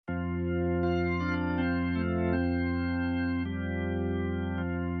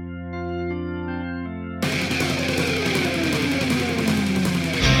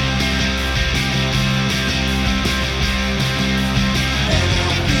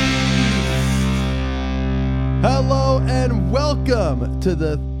And welcome to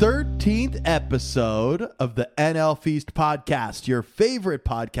the 13th episode of the NL Feast podcast, your favorite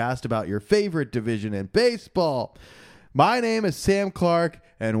podcast about your favorite division in baseball. My name is Sam Clark,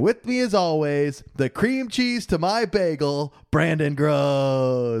 and with me as always, the cream cheese to my bagel, Brandon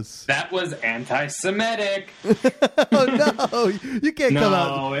Gross. That was anti-Semitic. Oh no, you can't come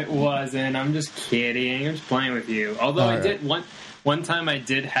out. No, it wasn't. I'm just kidding. I'm just playing with you. Although I did one time I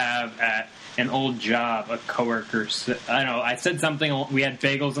did have at an old job, a coworker. I know I said something. We had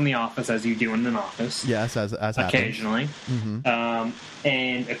bagels in the office, as you do in an office. Yes, as occasionally. Mm-hmm.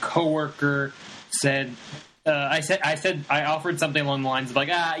 And a coworker said, I offered something along the lines of like,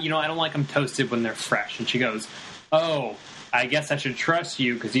 I don't like them toasted when they're fresh. And she goes, "Oh, I guess I should trust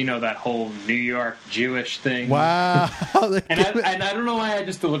you because you know that whole New York Jewish thing." Wow. and I don't know why I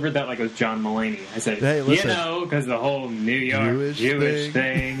just delivered that like it was John Mulaney. I said, hey, listen, because the whole New York Jewish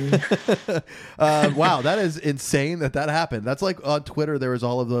thing. Wow, that is insane that happened. That's like on Twitter, there was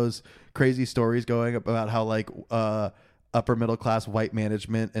all of those crazy stories going about how like upper middle class white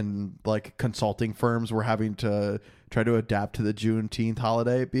management and like consulting firms were having to try to adapt to the Juneteenth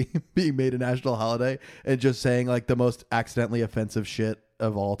holiday being made a national holiday and just saying like the most accidentally offensive shit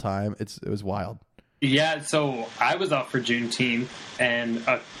of all time. It was wild. Yeah, so I was off for Juneteenth, and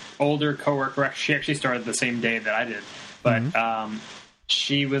an older coworker, she actually started the same day that I did, but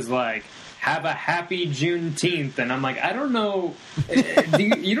she was like, "Have a happy Juneteenth," and I'm like, I don't know,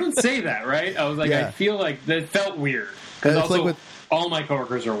 you don't say that, right? I was like, yeah. I feel like that felt weird because also like all my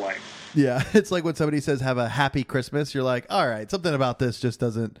coworkers are white. Yeah, it's like when somebody says "Have a happy Christmas," you're like, all right, something about this just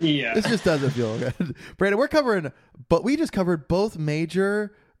doesn't. Yeah, this just doesn't feel good. Brandon, we just covered both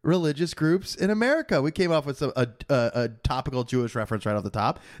major religious groups in America. We came off with a topical Jewish reference right off the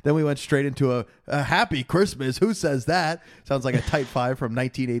top. Then we went straight into a happy Christmas. Who says that? Sounds like a Type 5 from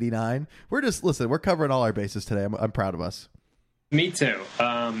 1989. We're covering all our bases today. I'm proud of us. Me too.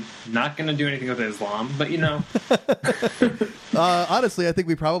 Not going to do anything with Islam, but honestly, I think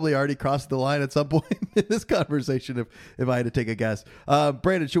we probably already crossed the line at some point in this conversation if I had to take a guess.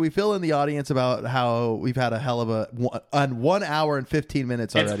 Brandon, should we fill in the audience about how we've had a hell of a 1 hour and 15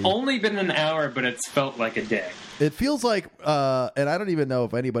 minutes already? It's only been an hour, but it's felt like a day. It feels like, and I don't even know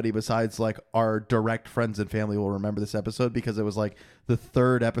if anybody besides like our direct friends and family will remember this episode because it was like the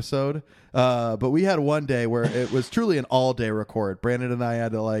third episode. But we had one day where it was truly an all-day record. Brandon and I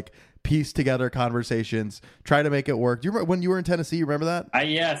had to like piece together conversations, try to make it work. Do you remember when you were in Tennessee? You remember that?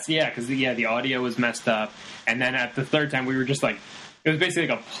 Yes, yeah, because the audio was messed up, and then at the third time we were just like, it was basically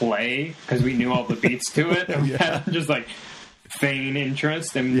like a play because we knew all the beats to it, and we had just like feign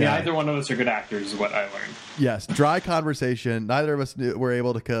interest, and neither one of us are good actors is what I learned. Yes, dry conversation. Neither of us were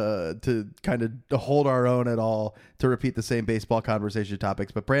able to kind of hold our own at all to repeat the same baseball conversation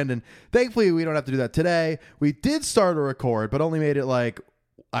topics. But Brandon, thankfully we don't have to do that today. We did start a record, but only made it like,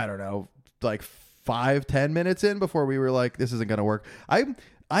 I don't know, like 5-10 minutes in before we were like, this isn't going to work. I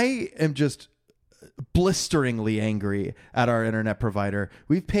am just blisteringly angry at our internet provider.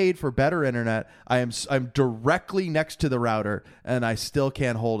 We've paid for better internet. I'm directly next to the router, and I still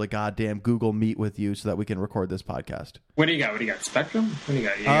can't hold a goddamn Google Meet with you so that we can record this podcast. What do you got? Spectrum? What do you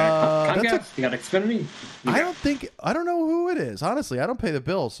got? You got Comcast? You got Xfinity? I don't know who it is. Honestly, I don't pay the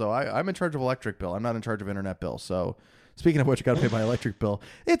bill, so I'm in charge of electric bill. I'm not in charge of internet bill, so... Speaking of which, you got to pay my electric bill.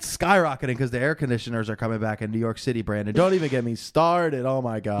 It's skyrocketing because the air conditioners are coming back in New York City, Brandon. Don't even get me started. Oh,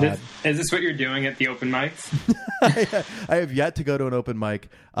 my God. Is this what you're doing at the open mics? I have yet to go to an open mic.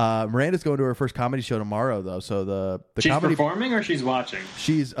 Miranda's going to her first comedy show tomorrow, though. So she's performing or she's watching?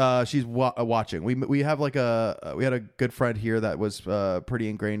 She's watching. We have like we had a good friend here that was pretty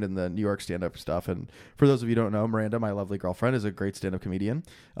ingrained in the New York stand-up stuff. And for those of you who don't know, Miranda, my lovely girlfriend, is a great stand-up comedian.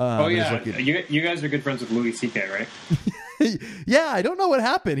 You guys are good friends with Louis C.K., right? Yeah, I don't know what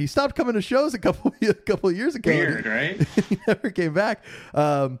happened. He stopped coming to shows a couple of years ago. Weird, right? He never came back.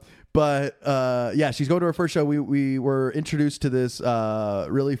 But she's going to her first show. We were introduced to this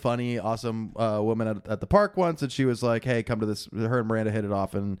really funny, awesome woman at the park once, and she was like, "Hey, come to this." Her and Miranda hit it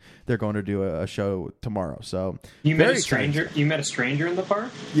off, and they're going to do a show tomorrow. So you met a stranger. You met a stranger in the park.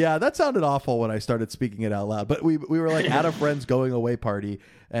 Yeah, that sounded awful when I started speaking it out loud. But we were like at a friend's going away party,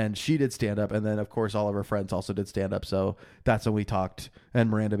 and she did stand up, and then of course all of her friends also did stand up. So that's when we talked, and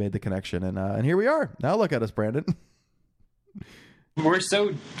Miranda made the connection, and here we are. Now look at us, Brandon. We're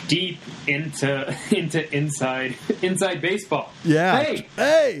so deep into inside baseball. Yeah.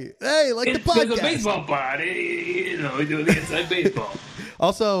 Hey, like the podcast. It's a baseball party. We do the inside baseball.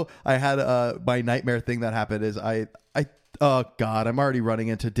 Also, I had my nightmare thing that happened is oh God, I'm already running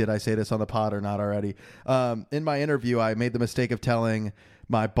into did I say this on the pod or not already. In my interview, I made the mistake of telling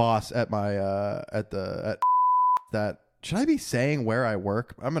my boss at my that should I be saying where I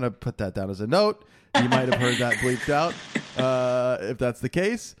work? I'm going to put that down as a note. You might have heard that bleeped out if that's the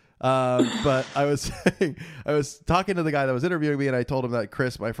case. But I was talking to the guy that was interviewing me, and I told him that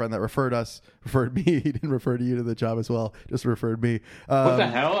Chris, my friend that referred me. He didn't refer to you to the job as well, just referred me. What the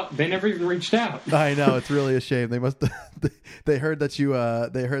hell? They never even reached out. I know, it's really a shame. They must. They heard that you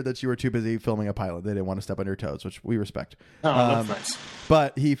were too busy filming a pilot. They didn't want to step on your toes, which we respect. Oh, that's nice.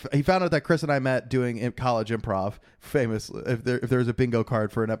 But he found out that Chris and I met doing college improv. Famous, if there's a bingo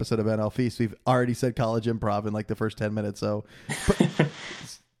card for an episode of NL Feast, we've already said college improv in like the first 10 minutes. So.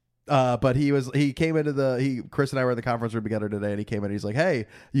 But he came into Chris and I were in the conference room together today, and he came in and he's like, "Hey,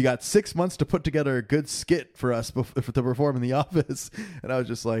 you got 6 months to put together a good skit for us to perform in the office." And I was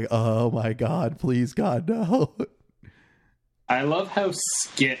just like, "Oh my God, please God, no." I love how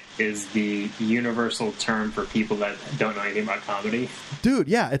skit is the universal term for people that don't know anything about comedy. Dude,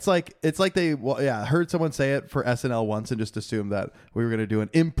 yeah, it's like they heard someone say it for SNL once and just assumed that we were going to do an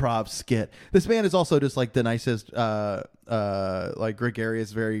improv skit. This man is also just like the nicest, like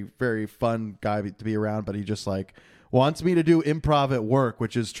gregarious, very, very fun guy to be around, but he just like wants me to do improv at work,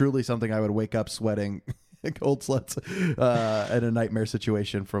 which is truly something I would wake up sweating cold sweats in a nightmare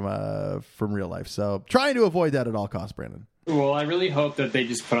situation from real life. So trying to avoid that at all costs, Brandon. Well, I really hope that they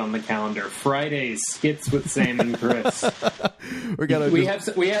just put on the calendar Fridays skits with Sam and Chris. We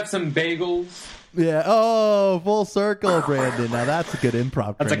have some bagels. Yeah. Oh, full circle, Brandon. Now that's a good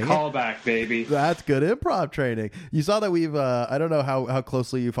improv training. That's a callback, baby. That's good improv training. You saw that we've, I don't know how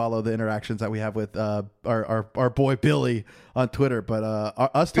closely you follow the interactions that we have with our boy Billy on Twitter, but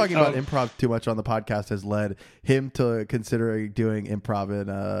us talking about improv too much on the podcast has led him to considering doing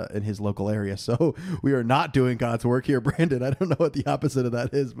improv in his local area. So we are not doing God's work here, Brandon. I don't know what the opposite of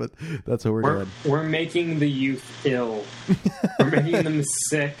that is, but that's what we're doing. We're making the youth ill. We're making them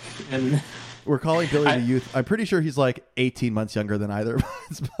sick and... We're calling Billy the youth. I'm pretty sure he's like 18 months younger than either of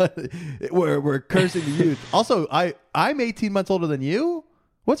us, but we're cursing the youth. Also, I'm 18 months older than you.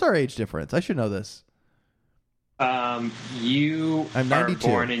 What's our age difference? I should know this. You I'm 92. are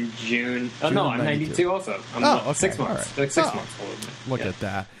born in June. Oh, no, I'm 92 also. I'm okay. 6 months. Right. Like 6 months older than me. Look at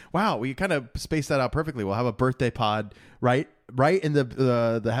that. Wow, we kind of spaced that out perfectly. We'll have a birthday pod right in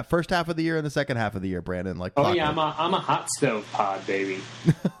the first half of the year and the second half of the year, Brandon. Like, oh yeah, I'm a hot stove pod, baby.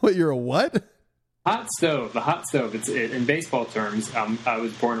 What, you're a what? Hot stove. The hot stove. It's in baseball terms. I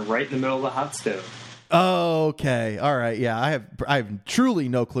was born right in the middle of the hot stove. Oh, okay. All right. Yeah, I have truly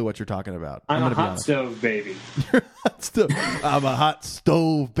no clue what you're talking about. I'm a hot stove baby. I'm a hot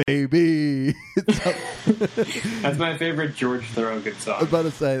stove baby. That's my favorite George Thorogood song. I was about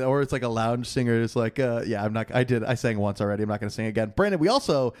to say, or it's like a lounge singer. It's like, yeah, I'm not. I sang once already. I'm not going to sing again. Brandon, we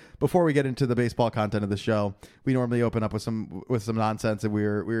also, before we get into the baseball content of the show, we normally open up with some nonsense, and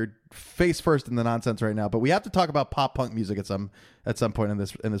we're face first in the nonsense right now. But we have to talk about pop punk music at some point in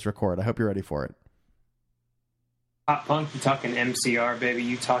this record. I hope you're ready for it. Pop punk, you talking MCR, baby.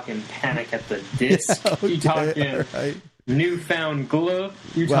 You talking Panic at the Disc. Okay, you talking Newfound Glow.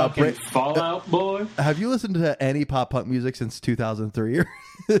 You talking Fallout Boy. Have you listened to any pop punk music since 2003 or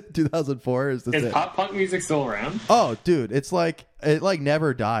 2004? Is pop punk music still around? Oh, dude, it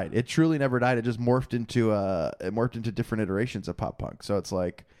never died. It truly never died. It just morphed into different iterations of pop punk. So it's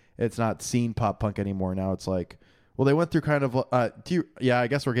like it's not scene pop punk anymore. Now it's like. Well, they went through kind of. I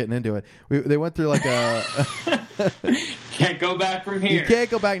guess we're getting into it. They went through like a. Can't go back from here. You can't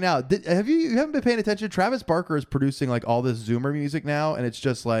go back now. You haven't been paying attention? Travis Barker is producing like all this Zoomer music now, and it's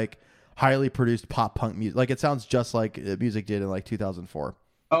just like highly produced pop punk music. Like it sounds just like music did in like 2004.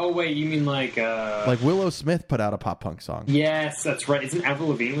 Oh wait, you mean like Willow Smith put out a pop punk song? Yes, that's right. Isn't Avril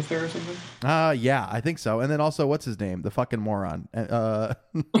Lavigne with her or something? Yeah, I think so. And then also, what's his name? The fucking moron.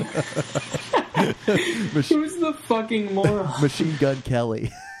 Who's the fucking moron? Machine Gun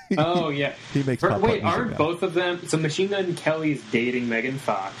Kelly. Oh yeah, he makes. Pop wait, aren't both of them? So Machine Gun Kelly's dating Megan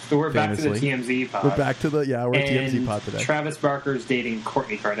Fox. So we're famously back to the TMZ pod. We're back to we're TMZ pod today. Travis Barker's dating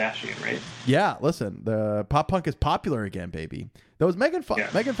Kourtney Kardashian, right? Yeah, listen, the pop punk is popular again, baby. That was Megan Fox. Yeah.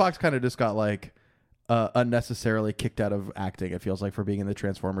 Megan Fox kind of just got like unnecessarily kicked out of acting. It feels like for being in the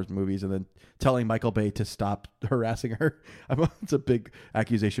Transformers movies and then telling Michael Bay to stop harassing her. It's a big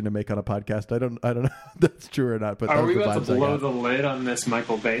accusation to make on a podcast. I don't know if that's true or not. But are we about to blow the lid on this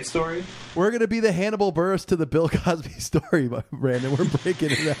Michael Bay story? We're going to be the Hannibal Buress to the Bill Cosby story, Brandon. We're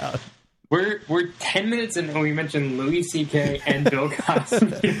breaking it out. We're 10 minutes in and we mentioned Louis C.K. and Bill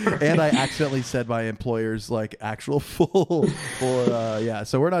Cosby. Right? And I accidentally said my employer's like actual full yeah.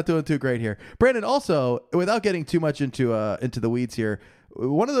 So we're not doing too great here. Brandon, also, without getting too much into the weeds here,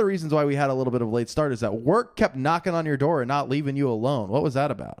 one of the reasons why we had a little bit of a late start is that work kept knocking on your door and not leaving you alone. What was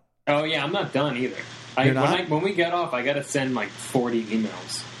that about? Oh yeah, I'm not done either. When we get off, I got to send like 40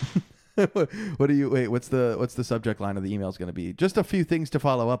 emails. What's the subject line of the email is going to be? Just a few things to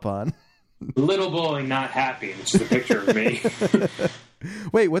follow up on. Little bowling, not happy. It's just a picture of me.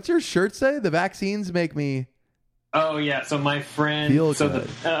 Wait, what's your shirt say? The vaccines make me... Oh, yeah. So my friend... Feel good.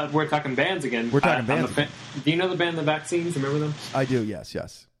 We're talking bands again. We're talking bands. Do you know the band The Vaccines? Remember them? I do,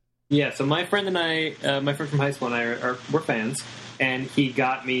 yes. Yeah, so my friend and I, my friend from high school and I we're fans. And he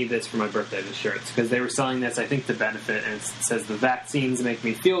got me this for my birthday, the shirts, because they were selling this, I think, to benefit. And it says, the vaccines make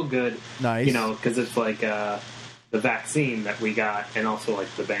me feel good. Nice. You know, because it's like the vaccine that we got and also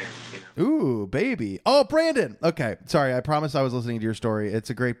like the band. You know? Ooh, baby. Oh, Brandon. Okay. Sorry. I promise I was listening to your story. It's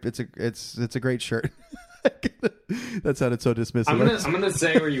a great shirt. That sounded so dismissive. I'm gonna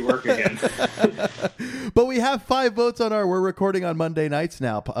say where you work again. But we have 5 votes on our "We're recording on Monday nights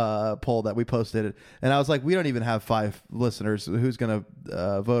now" poll that we posted, and I was like, we don't even have 5 listeners. Who's gonna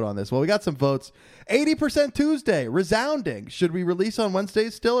vote on this? Well, we got some votes. 80% Tuesday, resounding. Should we release on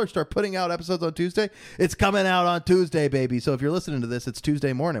Wednesdays still, or start putting out episodes on Tuesday? It's coming out on Tuesday, baby. So if you're listening to this, it's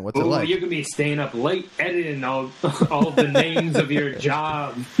Tuesday morning. What's it like? You're gonna be staying up late editing all the names of your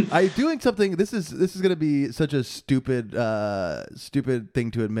job. I'm doing something. This is gonna be such a stupid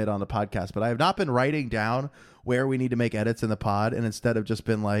thing to admit on the podcast, but I have not been writing down where we need to make edits in the pod, and instead of just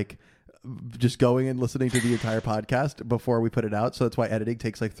been like just going and listening to the entire podcast before we put it out. So that's why editing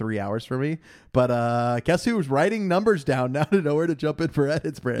takes like 3 hours for me. But guess who's writing numbers down now to know where to jump in for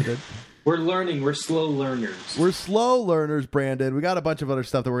edits, Brandon? We're learning. We're slow learners. We're slow learners, Brandon. We got a bunch of other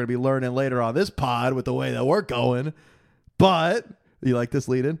stuff that we're going to be learning later on this pod with the way that we're going. But you like this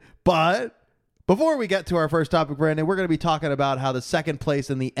lead in? But before we get to our first topic, Brandon, we're going to be talking about how the second place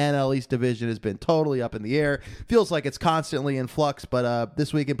in the NL East division has been totally up in the air. Feels like it's constantly in flux, but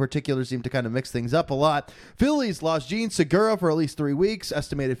this week in particular seemed to kind of mix things up a lot. Phillies lost Gene Segura for at least 3 weeks,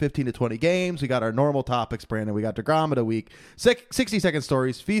 estimated 15 to 20 games. We got our normal topics, Brandon. We got DeGrom of the week, 60-second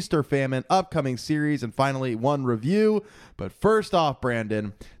stories, feast or famine, upcoming series, and finally one review. But first off,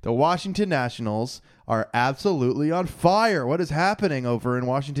 Brandon, the Washington Nationals are absolutely on fire. What is happening over in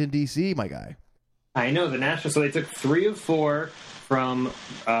Washington, D.C., my guy? I know, the Nationals, so they took 3 of 4 from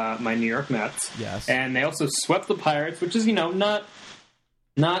my New York Mets. Yes. And they also swept the Pirates, which is, not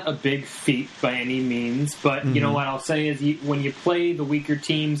a big feat by any means. But, you know what I'll say is when you play the weaker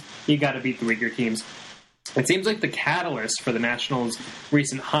teams, you got to beat the weaker teams. It seems like the catalyst for the Nationals'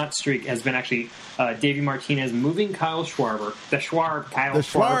 recent hot streak has been actually Davey Martinez moving Kyle Schwarber.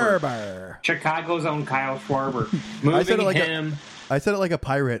 Schwarber. Chicago's own Kyle Schwarber. Moving him... I said it like a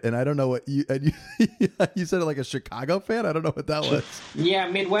pirate, and I don't know what you you said it like a Chicago fan. I don't know what that was. Yeah,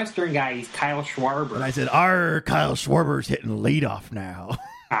 Midwestern guy. He's Kyle Schwarber. And I said, "Our Kyle Schwarber's hitting leadoff now."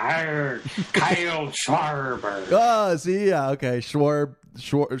 Arr, Kyle Schwarber. Oh, see, yeah, okay,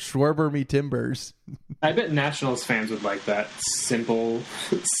 Schwarber me timbers. I bet Nationals fans would like that simple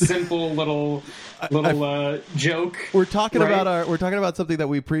little joke. We're talking about something that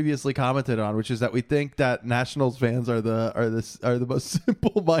we previously commented on, which is that we think that Nationals fans are the most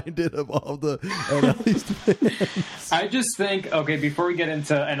simple-minded of all the NL East fans. I just think, okay, before we get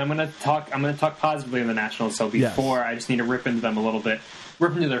into, and I'm gonna talk positively on the Nationals. So before, yes. I just need to rip into them a little bit.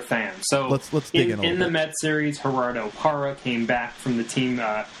 Rip into their fans. So let's dig in a little bit. In the bit. Mets series, Gerardo Parra came back from the team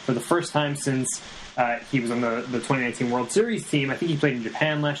for the first time since he was on the 2019 World Series team. I think he played in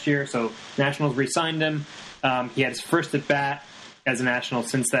Japan last year, so Nationals re-signed him. He had his first at-bat as a National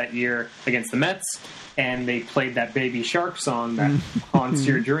since that year against the Mets, and they played that Baby Shark song that haunts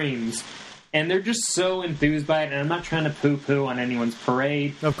your dreams. And they're just so enthused by it, and I'm not trying to poo-poo on anyone's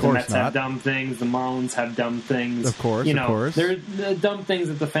parade. Of course the Mets have dumb things, the Marlins have dumb things. Of course, of course. They're the dumb things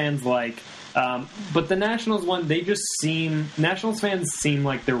that the fans like. But the Nationals one, Nationals fans seem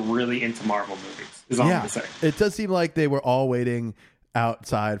like they're really into Marvel movies, is all I'm going to say. It does seem like they were all waiting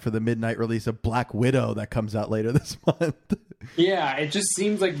outside for the midnight release of Black Widow that comes out later this month. Yeah, it just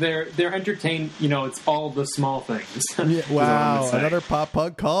seems like they're entertained. It's all the small things. Yeah, wow, another pop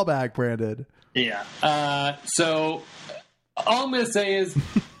punk callback, Brandon. Yeah. So all I'm going to say is,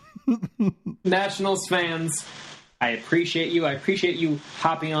 Nationals fans, I appreciate you. I appreciate you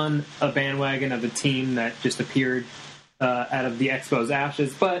hopping on a bandwagon of a team that just appeared out of the Expos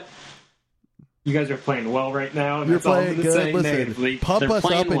ashes, but you guys are playing well right now. And You're that's all I'm playing going to say good. negatively.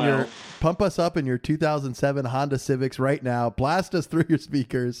 Listen, pump us up in your 2007 Honda Civics right now. Blast us through your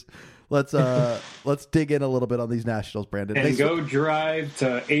speakers. Let's dig in a little bit on these Nationals, Brandon. And go drive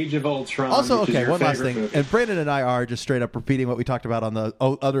to Age of Ultron. Also, okay, one last thing. Movie. And Brandon and I are just straight up repeating what we talked about on the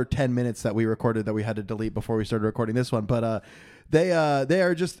other 10 minutes that we recorded that we had to delete before we started recording this one. But they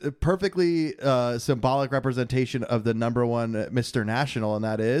are just a perfectly symbolic representation of the number one Mr. National, and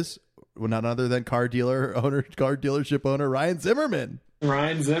that is none other than car dealership owner Ryan Zimmerman.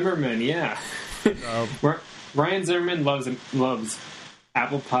 Ryan Zimmerman, yeah. Ryan Zimmerman loves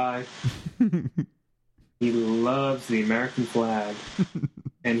apple pie. He loves the American flag.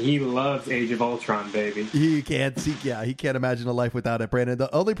 And he loves Age of Ultron, baby. He can't imagine a life without it, Brandon.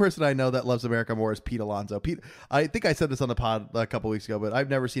 The only person I know that loves America more is Pete Alonso. I think I said this on the pod a couple weeks ago, but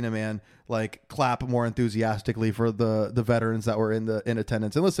I've never seen a man like clap more enthusiastically for the veterans that were in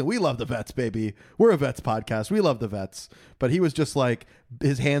attendance. And listen, we love the vets, baby. We're a vets podcast. We love the vets. But he was just like,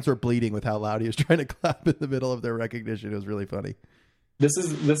 his hands were bleeding with how loud he was trying to clap in the middle of their recognition. It was really funny. This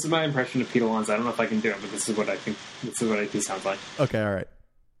is my impression of Pete Alonso. I don't know if I can do it, but this is what I think he sounds like. Okay, all right.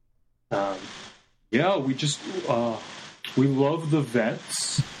 Yeah, we love the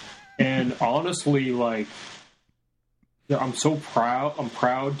vets, and honestly, like, I'm so proud. I'm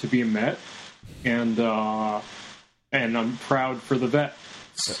proud to be a Met, and I'm proud for the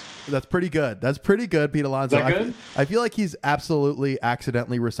vets. That's pretty good. Pete Alonso. Is that good? I feel like he's absolutely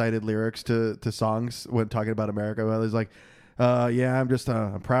accidentally recited lyrics to songs when talking about America. Well, he's like,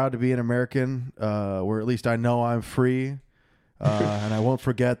 I'm proud to be an American, where at least I know I'm free. And I won't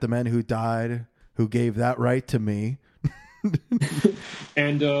forget the men who died, who gave that right to me.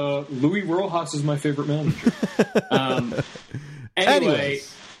 And Louis Rojas is my favorite manager. Anyway,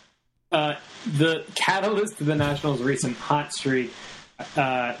 the catalyst to the Nationals' recent hot streak,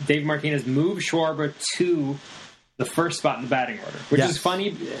 Dave Martinez moved Schwarber to the first spot in the batting order, which is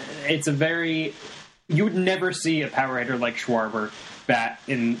funny. It's you would never see a power hitter like Schwarber bat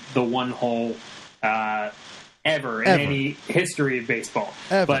in the one hole ever in any history of baseball.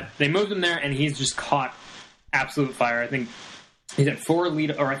 But they moved him there, and he's just caught absolute fire. I think he's at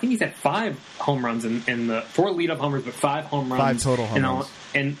 5 home runs in the 4 leadoff homers, but 5 home runs. 5 total home runs.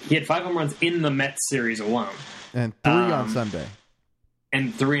 And he had 5 home runs in the Mets series alone. And 3 on Sunday.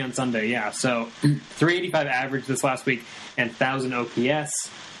 And 3 on Sunday, yeah. So 385 average this last week and 1,000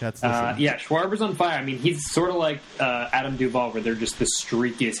 OPS. Schwarber's on fire. I mean, he's sort of like Adam Duvall, where they're just the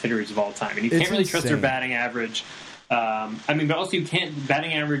streakiest hitters of all time. And you can't really trust their batting average. But also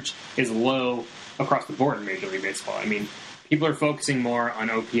batting average is low across the board in Major League Baseball. I mean, people are focusing more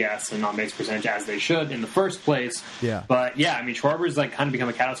on OPS and on-base percentage, as they should in the first place. Yeah. But, I'm Schwarber's like kind of become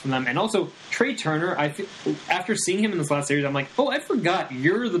a catalyst for them. And also, Trey Turner, after seeing him in this last series, I'm like, I forgot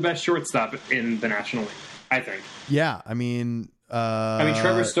you're the best shortstop in the National League, I think. Yeah, I mean...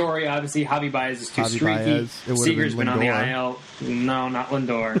 Trevor Story, obviously. Javi Baez is too streaky. Seager's been on the IL. No, not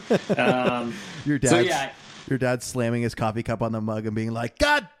Lindor. Your dad's slamming his coffee cup on the mug and being like,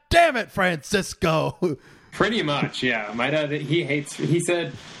 "God damn it, Francisco!" Pretty much, yeah. My dad,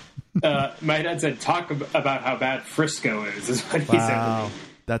 my dad said, "Talk about how bad Frisco is what he said to me.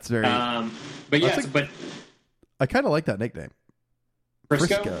 That's very. But I kind of like that nickname.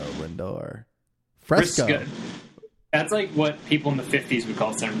 Frisco Lindor. Frisco. That's like what people in the 50s would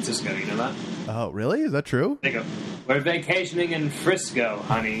call San Francisco. You know that? Oh, really? Is that true? They go, "We're vacationing in Frisco,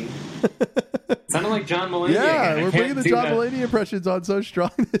 honey." Sounded like John Mulaney. Yeah, we're bringing the John Mulaney impressions on so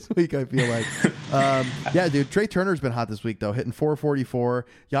strong this week, I feel like. Dude, Trey Turner's been hot this week, though, hitting 444.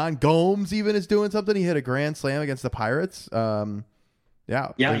 Yan Gomes even is doing something. He hit a grand slam against the Pirates. Yan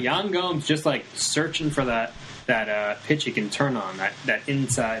Gomes just like searching for that pitch he can turn on, that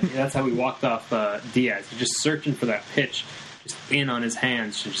inside. That's how he walked off Diaz. He's just searching for that pitch, just in on his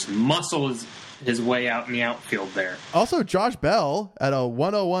hands, just muscle his way out in the outfield there. Also, Josh Bell at a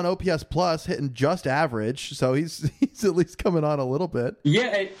 101 OPS plus, hitting just average, so he's at least coming on a little bit.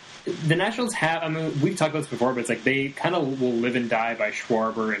 Yeah, the Nationals have. I mean, we've talked about this before, but it's like they kind of will live and die by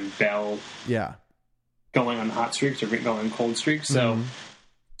Schwarber and Bell. Yeah. Going on hot streaks or going on cold streaks. So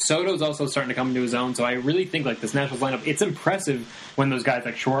Soto's also starting to come into his own. So I really think like this Nationals lineup, it's impressive when those guys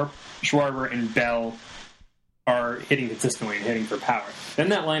like Schwarber and Bell are hitting consistently and hitting for power. Then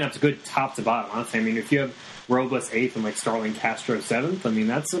that lineup's good top to bottom, honestly. I mean, if you have Robles 8th and like Starling Castro 7th, I mean,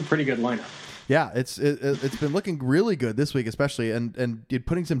 that's a pretty good lineup. Yeah, it's been looking really good this week, especially, and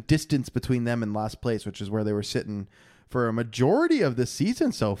putting some distance between them and last place, which is where they were sitting for a majority of the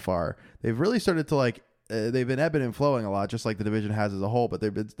season so far. They've really started to like. They've been ebbing and flowing a lot, just like the division has as a whole. But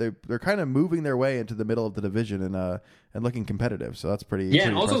they're kind of moving their way into the middle of the division and looking competitive. So that's pretty. Yeah,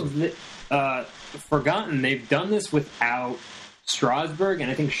 pretty and also forgotten they've done this without Strasburg,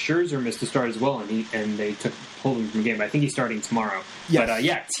 and I think Scherzer missed a start as well, and they pulled him from the game. I think he's starting tomorrow. Yes.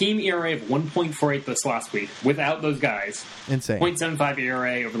 But team ERA of 1.48 this last week without those guys. Insane. 0.75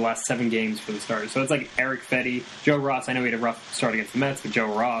 ERA over the last 7 games for the starters. So it's like Eric Fetty, Joe Ross. I know he had a rough start against the Mets, but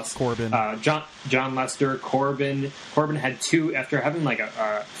Joe Ross, Corbin, John Lester, Corbin. Corbin had 2 after having like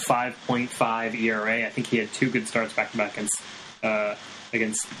a 5.5 ERA. I think he had 2 good starts back to back against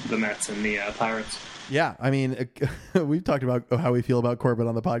against the Mets and the Pirates. Yeah, I mean, we've talked about how we feel about Corbin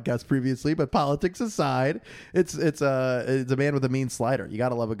on the podcast previously, but politics aside, it's a man with a mean slider. You got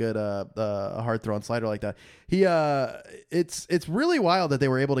to love a good hard throwing slider like that. It's really wild that they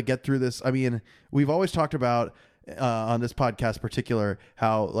were able to get through this. I mean, we've always talked about on this podcast in particular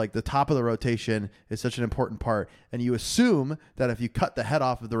how like the top of the rotation is such an important part, and you assume that if you cut the head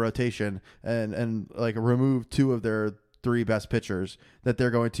off of the rotation and like remove two of their three best pitchers, that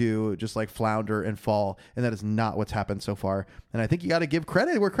they're going to just like flounder and fall, and that is not what's happened so far. And I think you got to give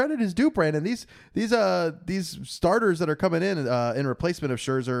credit where credit is due, Brandon. These starters that are coming in replacement of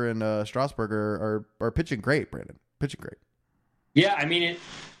Scherzer and Strasburg are pitching great, Brandon. Pitching great. Yeah, I mean,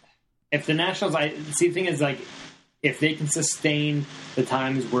 if the Nationals, the thing is, like, if they can sustain the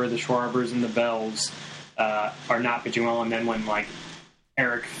times where the Schwarbers and the Bells are not pitching well, and then when like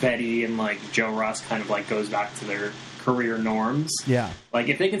Eric Fetty and like Joe Russ kind of like goes back to their career norms. Yeah. Like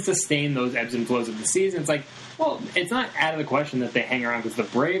if they can sustain those ebbs and flows of the season, it's like, well, it's not out of the question that they hang around because the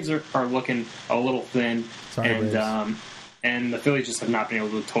Braves are looking a little thin. Sorry, and the Phillies just have not been able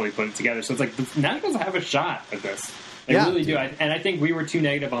to totally put it together. So it's like the Nationals have a shot at this. They really do. And I think we were too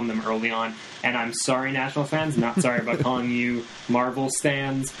negative on them early on. And I'm sorry, National fans. Not sorry about calling you Marvel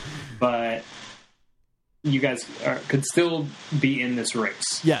stans, but you guys could still be in this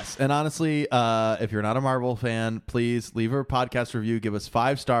race. Yes, and honestly, if you're not a Marvel fan, please leave a podcast review, give us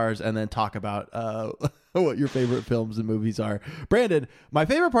 5 stars, and then talk about what your favorite films and movies are. Brandon, my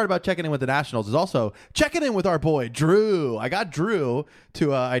favorite part about checking in with the Nationals is also checking in with our boy, Drew. I got Drew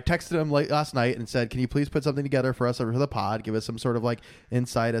to, I texted him late last night and said, can you please put something together for us over the pod, give us some sort of like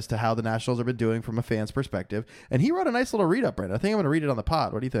insight as to how the Nationals have been doing from a fan's perspective. And he wrote a nice little read-up, Brandon. I think I'm going to read it on the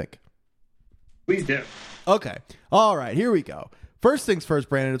pod. What do you think? Please do. Okay. All right. Here we go. First things first,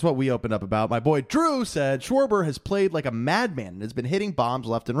 Brandon, it's what we opened up about. My boy Drew said Schwarber has played like a madman and has been hitting bombs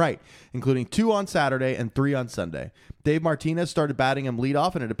left and right, including 2 on Saturday and 3 on Sunday. Dave Martinez started batting him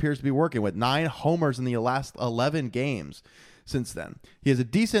leadoff, and it appears to be working with 9 homers in the last 11 games since then. He has a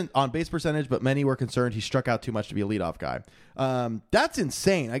decent on-base percentage, but many were concerned he struck out too much to be a leadoff guy. That's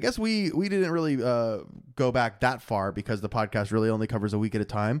insane. I guess we didn't really go back that far because the podcast really only covers a week at a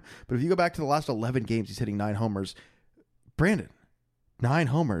time. But if you go back to the last 11 games, he's hitting 9 homers. Brandon, 9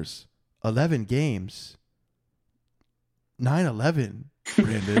 homers, 11 games. 9-11,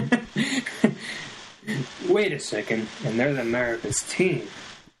 Brandon. Wait a second. And they're the America's team.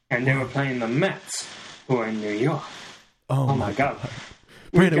 And they were playing the Mets, who are in New York. Oh my God.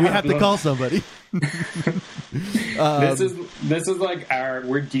 Brandon, we have to call somebody. This is like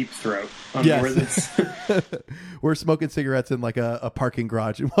we're deep throat. Yes. We're smoking cigarettes in like a parking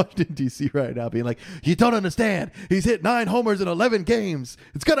garage in Washington, D.C. right now, being like, you don't understand. He's hit 9 homers in 11 games.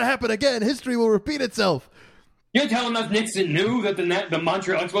 It's going to happen again. History will repeat itself. You're telling us Nixon knew that the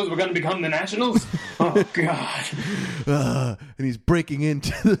Montreal Expos were going to become the Nationals? Oh, God. And he's breaking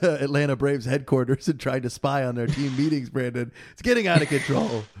into the Atlanta Braves headquarters and trying to spy on their team meetings, Brandon. It's getting out of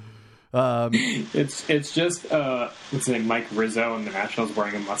control. It's just what's his name, Mike Rizzo and the Nationals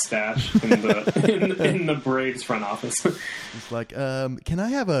wearing a mustache in the Braves front office. It's like, can I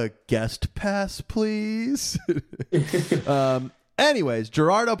have a guest pass, please? Anyways,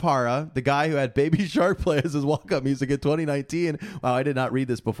 Gerardo Parra, the guy who had Baby Shark play as his walk-up music in 2019. Wow, I did not read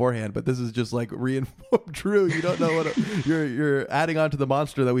this beforehand, but this is just like reinformed. Drew, you don't know what you're adding on to the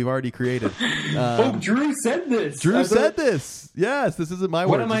monster that we've already created. Drew said this. Drew said this. Yes, this isn't my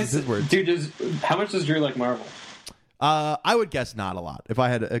words. This is his words. Dude, how much does Drew like Marvel? I would guess not a lot. If I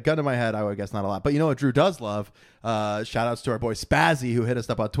had a gun to my head, I would guess not a lot. But you know what Drew does love? Shout outs to our boy Spazzy, who hit us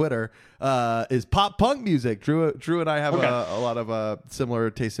up on Twitter, is pop punk music. Drew and I have a lot of similar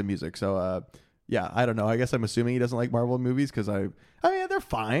tastes in music. So yeah, I don't know. I guess I'm assuming he doesn't like Marvel movies because I mean they're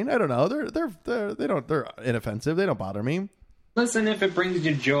fine. I don't know. They're inoffensive. They don't bother me. Listen, if it brings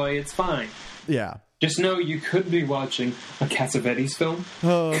you joy, it's fine. Yeah. Just know you could be watching a Cassavetes film.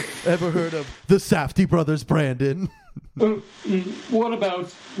 Ever heard of the Safdie brothers, Brandon? What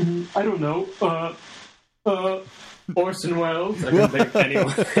about, I don't know, Orson Welles? I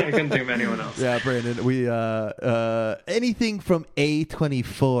couldn't think of anyone else. Yeah, Brandon, we anything from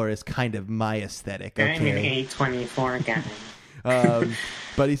A24 is kind of my aesthetic. Okay? I'm an A24 guy.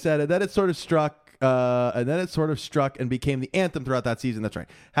 But he said that it sort of struck. And then it sort of struck and became the anthem throughout that season. That's right.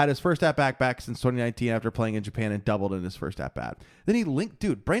 Had his first at-bat back since 2019 after playing in Japan and doubled in his first at-bat. Then he linked,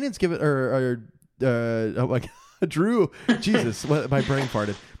 dude, Brandon's given, oh my God, Drew, Jesus, my brain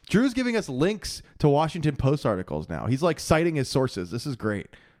farted. Drew's giving us links to Washington Post articles now. He's like citing his sources. This is great.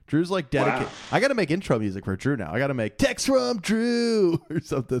 Drew's like dedicated. Wow. I got to make intro music for Drew now. I got to make text from Drew or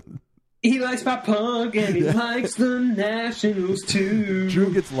something. He likes pop punk and he likes the Nationals too.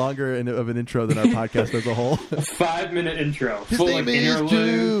 Drew gets longer of an intro than our podcast as a whole. 5-minute intro. His full name of is Drew.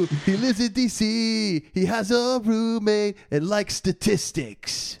 interlude. He lives in D.C. He has a roommate and likes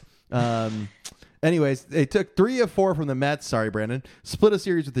statistics. Anyways, they took 3 of 4 from the Mets. Sorry, Brandon. Split a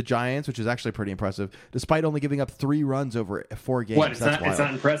series with the Giants, which is actually pretty impressive, despite only giving up 3 runs over 4 games. What? It's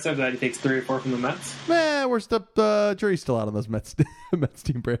not impressive that he takes 3 or 4 from the Mets. We're still jury's still out on those Mets Mets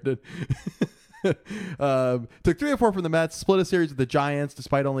team, Brandon. Took 3 or 4 from the Mets, split a series with the Giants,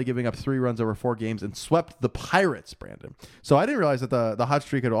 despite only giving up 3 runs over 4 games, and swept the Pirates, Brandon. So I didn't realize that the hot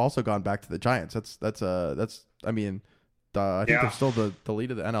streak had also gone back to the Giants. I think they're still the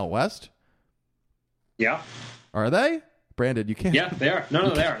lead of the NL West. Yeah. Are they? Brandon, you can't. Yeah, they are. No,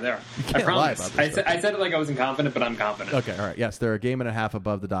 they are. They are. I promise. I said it like I wasn't confident, but I'm confident. Okay, all right. Yes, they're a game and a half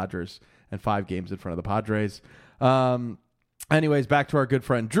above the Dodgers and 5 games in front of the Padres. Anyways, back to our good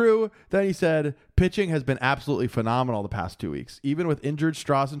friend Drew. Then he said, pitching has been absolutely phenomenal the past 2 weeks. Even with injured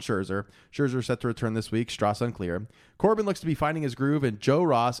Strauss and Scherzer. Scherzer set to return this week. Strauss unclear. Corbin looks to be finding his groove, and Joe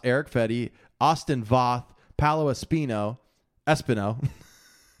Ross, Eric Fetty, Austin Voth, Paolo Espino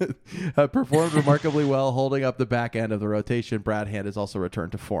have performed remarkably well, holding up the back end of the rotation. Brad Hand has also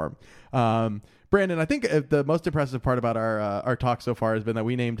returned to form. Brandon, I think the most impressive part about our talk so far has been that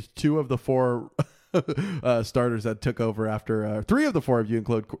we named 2 of the 4 starters that took over after 3 of the 4 of you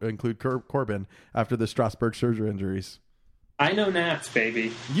include Corbin after the Strasburg Scherzer injuries. I know Nats,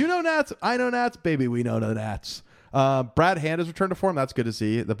 baby. You know Nats. I know Nats, baby. We know the Nats. Brad Hand has returned to form. That's good to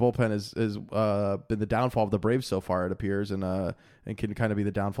see. The bullpen has been the downfall of the Braves so far, it appears, and can kind of be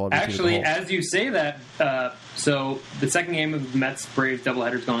the downfall of the Actually, team as a whole. as you say that, so the second game of the Mets-Braves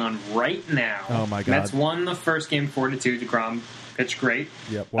doubleheader is going on right now. Oh, my God. Mets won the first game 4-2. DeGrom pitched great.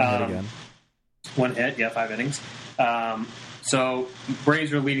 Yep, one hit again. 1 hit, 5 innings. So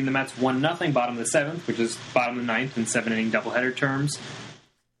Braves are leading the Mets 1-0, bottom of the 7th, which is bottom of the 9th in 7-inning doubleheader terms.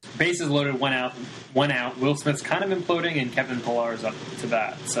 Bases loaded, 1 out. Will Smith's kind of imploding, and Kevin Pillar's up to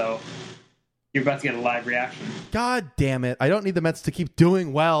bat. So you're about to get a live reaction. God damn it. I don't need the Mets to keep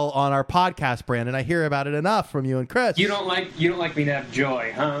doing well on our podcast, Brandon. I hear about it enough from you and Chris. You don't like me to have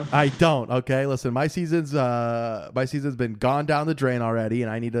joy, huh? I don't, okay? Listen, my season's been gone down the drain already,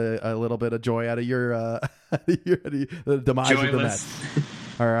 and I need a little bit of joy out of your the demise Joyless. of the Mets.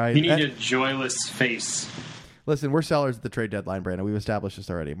 All right. You need a joyless face. Listen, we're sellers at the trade deadline, Brandon. We've established this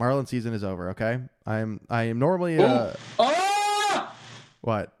already. Marlin season is over, okay? I am normally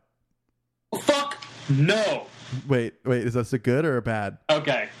What? Fuck no. Wait, is this a good or a bad?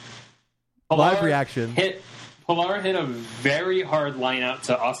 Okay. Live reaction. Pilar hit a very hard line out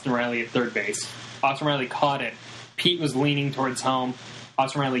to Austin Riley at third base. Austin Riley caught it. Pete was leaning towards home.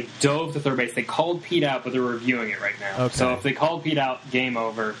 Austin Riley dove to third base. They called Pete out, but they're reviewing it right now. Okay. So if they called Pete out, game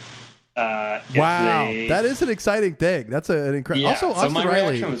over. Wow, that is an exciting thing. That's an incredible. Yeah, also, so Austin my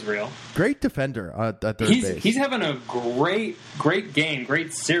Riley, reaction was real. Great defender at third base. He's having a great game,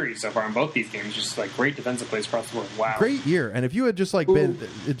 great series so far in both these games. Just like great defensive plays across the board. Wow, great year. And if you had just said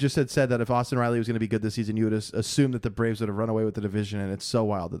that if Austin Riley was going to be good this season, you would assume that the Braves would have run away with the division. And it's so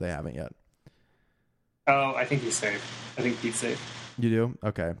wild that they haven't yet. Oh, I think he's safe. I think Pete's safe. You do?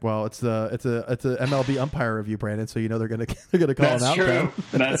 Okay. Well, it's a MLB umpire review, Brandon. So you know they're gonna call him out. True.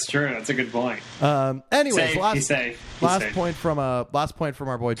 That's true. That's a good point. Anyways, last safe. point from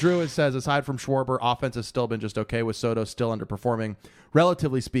our boy Drew. It says aside from Schwarber, offense has still been just okay, with Soto still underperforming,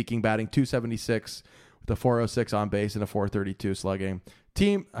 relatively speaking, batting .276 with a .406 on base and a .432 slugging.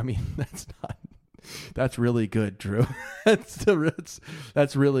 Team, I mean, that's really good, Drew. that's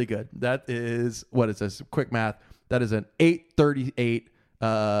really good. That is, what is this? Quick math. That is an 838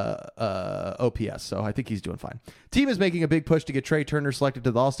 OPS, so I think he's doing fine. Team is making a big push to get Trey Turner selected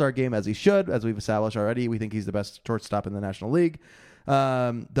to the All-Star game, as he should, as we've established already. We think he's the best shortstop in the National League,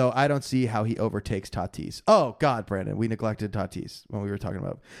 though I don't see how he overtakes Tatis. Oh, God, Brandon, we neglected Tatis when we were talking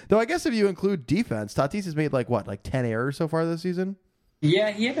about. Though I guess if you include defense, Tatis has made like 10 errors so far this season?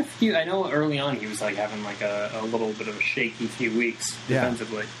 Yeah, he had a few. I know early on he was like having like a little bit of a shaky few weeks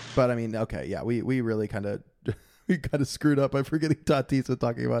defensively. Yeah. But I mean, okay, yeah, we really kind of... We kind of screwed up by forgetting Tatis and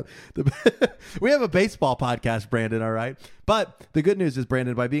talking about we have a baseball podcast, Brandon, all right? But the good news is,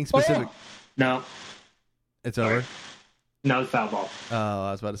 Brandon, by being specific... No. It's over? No, it's foul ball. Oh,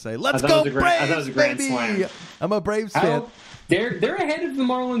 I was about to say, let's go Braves, I thought it was a grand slam. I'm a Braves fan. They're ahead of the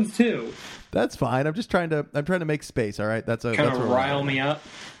Marlins, too. That's fine. I'm trying to make space, all right? That's rile me up.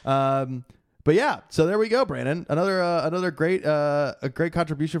 But yeah, so there we go, Brandon. Another great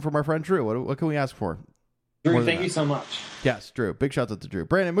contribution from our friend Drew. What can we ask for? Drew, thank you so much. Yes, Drew. Big shout out to Drew.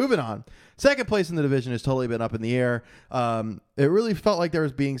 Brandon, moving on. Second place in the division has totally been up in the air. It really felt like there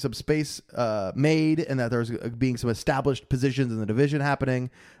was being some space made and that there was being some established positions in the division happening.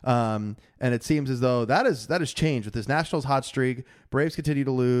 And it seems as though that has changed with this Nationals hot streak. Braves continue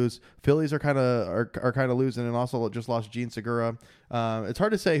to lose. Phillies are kind of losing, and also just lost Gene Segura. It's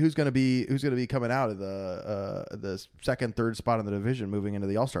hard to say who's going to be coming out of the second, third spot in the division moving into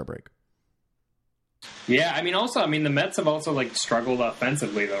the All-Star break. Yeah, the Mets have also like struggled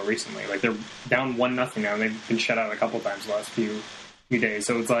offensively though recently. Like they're down 1-0 now, and they've been shut out a couple times the last few days.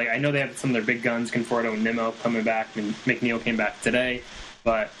 So it's like I know they have some of their big guns, Conforto and Nimmo, coming back, and McNeil came back today,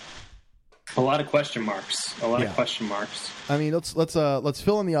 but a lot of question marks. I mean, let's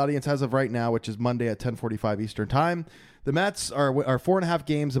fill in the audience as of right now, which is Monday at 10:45 Eastern time. The Mets are 4.5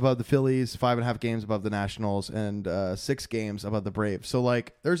 games above the Phillies, 5.5 games above the Nationals, and 6 games above the Braves. So,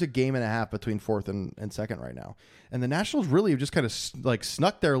 like, there's a game and a half between fourth and second right now. And the Nationals really have just kind of,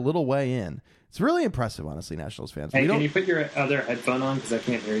 snuck their little way in. It's really impressive, honestly, Nationals fans. Hey, can you put your other headphone on? Because I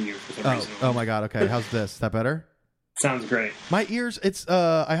can't hear you for some reason. Oh, my God. Okay. How's this? Is that better? Sounds great. My ears, it's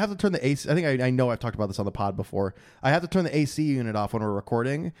I have to turn the AC. I think I know I've talked about this on the pod before. I have to turn the AC unit off when we're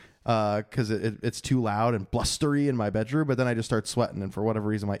recording because it's too loud and blustery in my bedroom. But then I just start sweating, and for whatever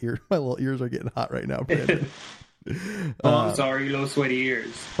reason, my little ears are getting hot right now, Brandon. I'm sorry, your little sweaty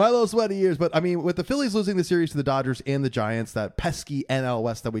ears. My little sweaty ears. But I mean, with the Phillies losing the series to the Dodgers and the Giants, that pesky NL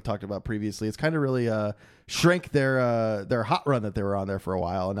West that we talked about previously, it's kind of really shrank their hot run that they were on there for a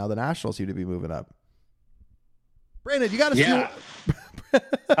while, and now the Nationals seem to be moving up. Brandon, you got to steal.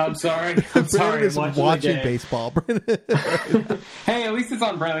 I'm sorry. Brandon is watching baseball. Hey, at least it's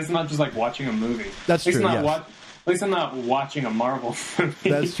on Brandon. At least I'm not just like watching a movie. That's true. At least I'm not watching a Marvel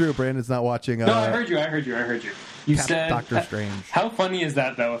movie. That's true. Brandon's not watching. No, I heard you. You said Doctor Strange. How funny is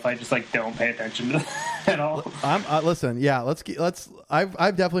that though? If I just like don't pay attention to that at all. Listen. Yeah, let's. I've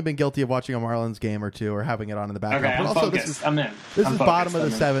definitely been guilty of watching a Marlins game or two or having it on in the background. Okay, I'm focused. I'm in. This is bottom of the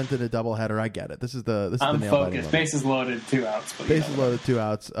seventh in a doubleheader. I get it. This is the. I'm the focused. Bases loaded, 2 outs. Bases loaded, 2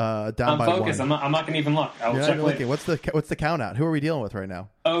 outs. Down I'm by focused. 1. I'm not going to even look. I will check later. What's the count out? Who are we dealing with right now?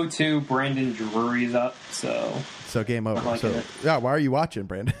 0-2. Brandon Drury's up. So game over. Why are you watching,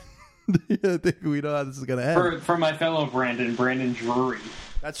 Brandon? I think we know how this is going to end. For my fellow Brandon Drury.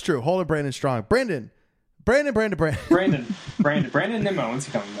 That's true. Hold it, Brandon strong. Brandon Nimmo. When's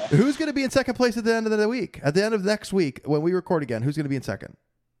he coming back? Who's going to be in second place at the end of the week? At the end of next week, when we record again, who's going to be in second?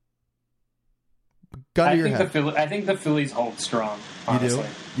 Gun to your head. I think the Phillies hold strong. Honestly. You do?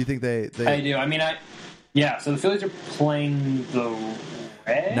 You think they? I do. I mean, So the Phillies are playing the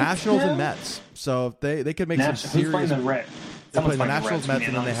Reds, Nationals and Mets. So they could make some serious. Who's playing the Reds? They play the Nationals, Mets,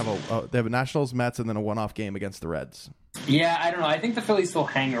 and then they have a Nationals, Mets, and then a one-off game against the Reds. Yeah, I don't know. I think the Phillies still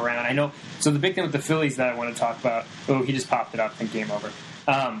hang around. I know. So the big thing with the Phillies that I want to talk about. Oh, he just popped it up. I think game over.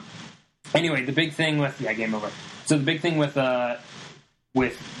 Anyway, the big thing with game over. So the big thing with the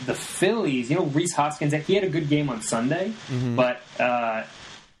Phillies, Rhys Hoskins. He had a good game on Sunday, but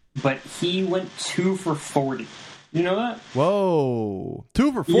he went 2 for 40. You know that? Whoa,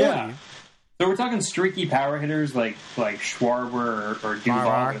 2 for 40. Yeah. So we're talking streaky power hitters like Schwarber or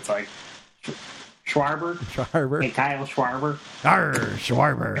Duval. It's like Schwarber. Hey, Kyle Schwarber.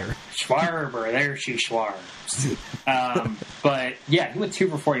 Schwarber. There she Schwarbs. But yeah, he went 2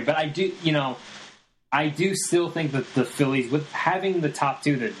 for 40. But I do still think that the Phillies, with having the top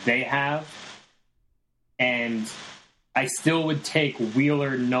 2 that they have, and I still would take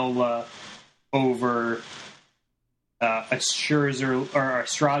Wheeler Nola over a Scherzer or a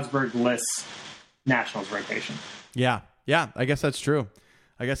Strasburg-less Nationals rotation. Yeah, I guess that's true.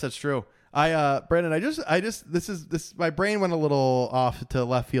 Brandon, my brain went a little off to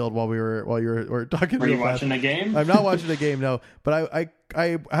left field while you were talking. Were you watching a game? I'm not watching a game, no. But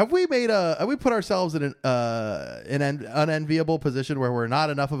have we put ourselves in an unenviable position where we're not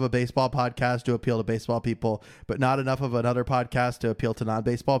enough of a baseball podcast to appeal to baseball people, but not enough of another podcast to appeal to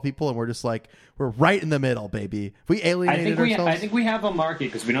non-baseball people, and we're just like we're right in the middle, baby. We alienated ourselves. I think we have a market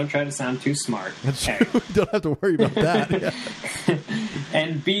because we don't try to sound too smart. That's true. We don't have to worry about that.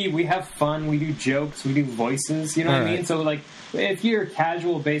 And B, we have fun. We do jokes. We do voices. You know what I mean? So like, if you're a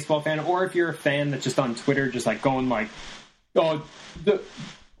casual baseball fan, or if you're a fan that's just on Twitter, just like going like,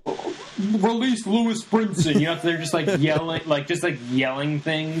 release Lewis Brinson. They're just like yelling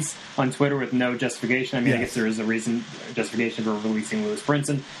things on Twitter with no justification. I mean, yes. I guess there is a justification for releasing Lewis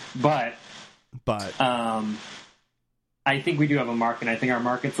Brinson, but I think we do have a market. I think our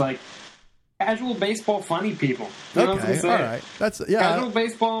market's like casual baseball funny people. Okay, all right. That's casual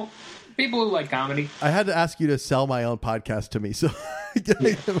baseball people who like comedy. I had to ask you to sell my own podcast to me, so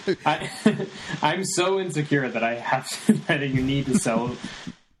I'm so insecure that I have to, that you need to sell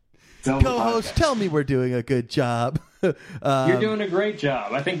Co-host, tell me we're doing a good job. You're doing a great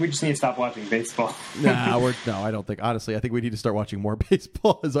job. I think we just need to stop watching baseball. No, I don't think. Honestly, I think we need to start watching more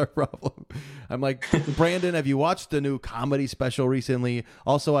baseball is our problem. I'm like, Brandon, have you watched the new comedy special recently?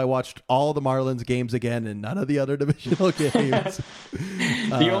 Also, I watched all the Marlins games again and none of the other divisional games.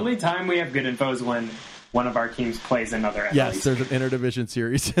 The only time we have good info is when one of our teams plays another. Yes, there's an interdivision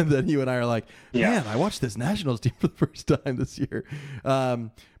series, and then you and I are like, man, I watched this Nationals team for the first time this year.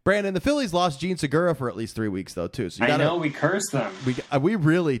 Brandon, the Phillies lost Gene Segura for at least 3 weeks, though, too. So I know, we cursed them. We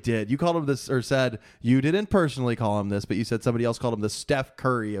really did. You called him this, or said, you didn't personally call him this, but you said somebody else called him the Steph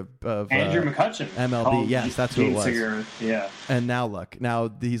Curry of Andrew McCutchen. MLB. Yes, that's who it was. Segura. Yeah. And now look.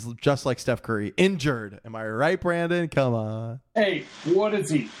 Now he's just like Steph Curry, injured. Am I right, Brandon? Come on. Hey, what is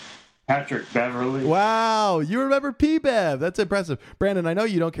he? Patrick Beverly. Wow, you remember P-Bev. That's impressive. Brandon, I know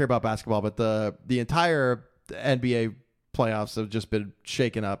you don't care about basketball, but the entire NBA playoffs have just been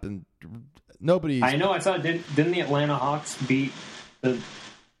shaken up, and nobody. I know. I saw. Didn't the Atlanta Hawks beat the?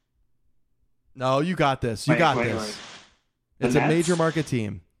 No, you got this. You got this. Wait. It's Nets? a major market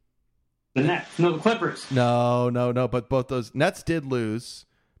team. The Nets. No, the Clippers. No. But both those Nets did lose.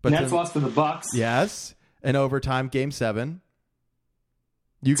 But Nets lost to the Bucks. Yes, in overtime, Game 7.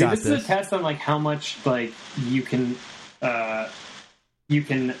 You See, got this is a test on like how much like you can keep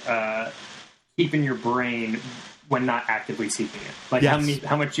in your brain when not actively seeking it. Like how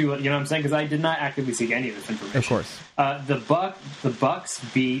much you know what I'm saying? Because I did not actively seek any of this information. Of course. The Bucks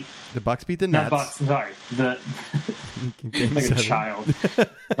beat the Nets. Sorry, like a child.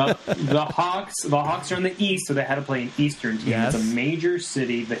 The Hawks are in the East, so they had to play an Eastern team. Yes. It's a major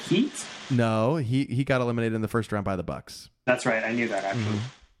city. The Heat. No, he got eliminated in the first round by the Bucks. That's right. I knew that actually.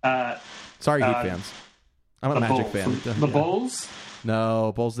 Sorry, Heat fans. I'm a Magic fan. The Bulls.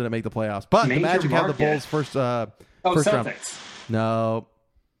 No, Bulls didn't make the playoffs. But the Magic have the Bulls first Celtics. round. No.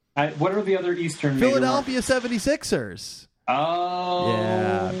 What are the other Eastern? Philadelphia 76ers. Oh.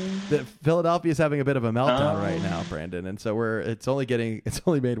 Yeah. Philadelphia's having a bit of a meltdown right now, Brandon. And so it's only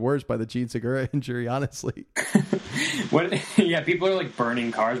made worse by the Gene Segura injury, honestly. Yeah, people are like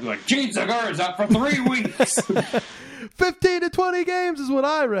burning cars. They're like, Gene Segura's out for 3 weeks. 15 to 20 games is what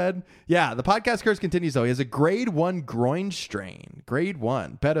I read. Yeah, the podcast curse continues, though. He has a grade 1 groin strain. Grade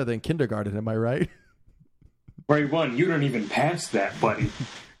 1. Better than kindergarten, am I right? Grade 1. You don't even pass that, buddy.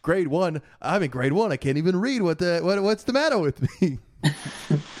 Grade 1. I'm in grade 1. I can't even read. What's the matter with me?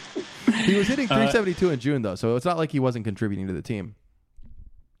 He was hitting 372 in June, though, so it's not like he wasn't contributing to the team.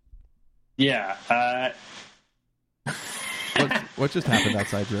 Yeah. What just happened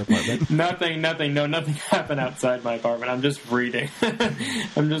outside your apartment? Nothing. No, nothing happened outside my apartment. I'm just reading.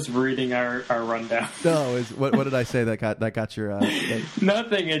 I'm just reading our rundown. No, what did I say that got your?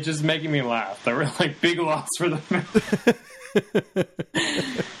 Nothing. It's just making me laugh. They were like big loss for the.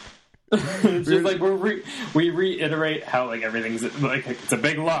 It's just like we reiterate how like everything's like it's a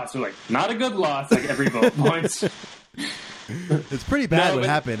big loss. We're like not a good loss. Like every vote points. It's pretty bad what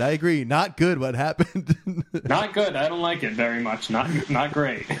happened. I agree. Not good what happened. Not good. I don't like it very much. Not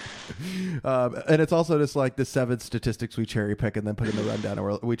great. And it's also just like the 7 statistics we cherry pick and then put in the rundown,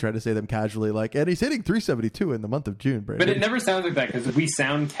 and we try to say them casually. Like, and he's hitting 372 in the month of June, Brandon. But it never sounds like that because we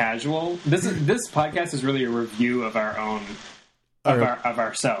sound casual. This podcast is really a review of our own. Of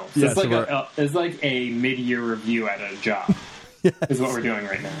ourselves. Yes, it's like a mid-year review at a job. Yes. Is what we're doing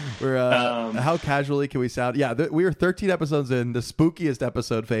right now. We're how casually can we sound? Yeah, we are 13 episodes in, the spookiest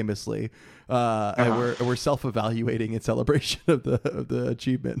episode, famously, and we're self-evaluating in celebration of the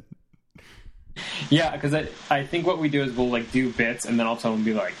achievement. Yeah, because I think what we do is we'll like do bits, and then I'll tell them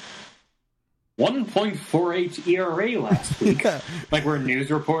be like 1.48 ERA last week. Yeah. Like we're news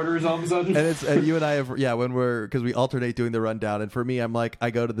reporters all of a sudden. And you and I have because we alternate doing the rundown, and for me, I'm like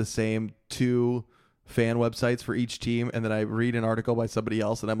I go to the same 2 fan websites for each team, and then I read an article by somebody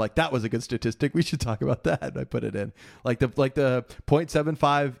else, and I'm like, that was a good statistic, we should talk about that, and I put it in like the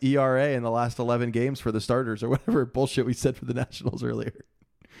 0.75 ERA in the last 11 games for the starters or whatever bullshit we said for the Nationals earlier.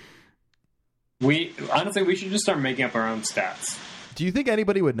 We should just start making up our own stats. Do you think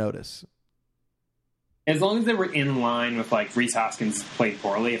anybody would notice? As long as they were in line with, like, Rhys Hoskins played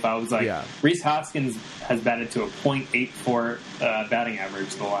poorly. If I was like, Rhys Hoskins has batted to a .84 batting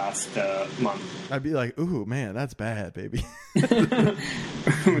average the last month. I'd be like, ooh, man, that's bad, baby.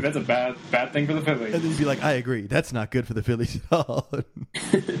 That's a bad thing for the Phillies. And then you'd be like, I agree. That's not good for the Phillies at all.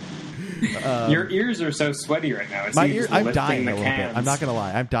 Your ears are so sweaty right now. I'm dying a little bit. I'm not gonna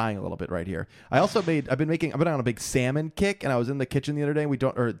lie. I'm dying a little bit right here. I've been on a big salmon kick, and I was in the kitchen the other day.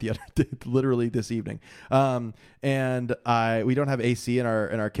 Literally this evening, And we don't have AC in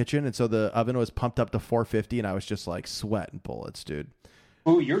our kitchen, and so the oven was pumped up to 450, and I was just like sweating bullets, dude.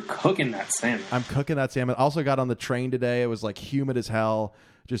 Oh, you're cooking that salmon. I'm cooking that salmon. Also got on the train today. It was like humid as hell,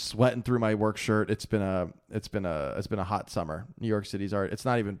 just sweating through my work shirt. It's been a hot summer. New York City's already. It's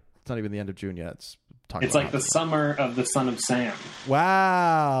not even the end of June yet. It's like the summer of the son of Sam.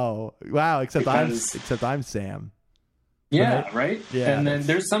 Wow. Except I'm Sam. Yeah, right? Yeah. And then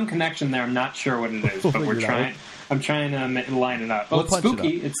there's some connection there. I'm not sure what it is, but I'm trying to line it up. Oh, it's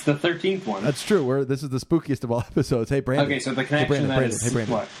spooky. It's the 13th one. That's true. This is the spookiest of all episodes. Hey, Brandon. Okay, so the connection Brandon.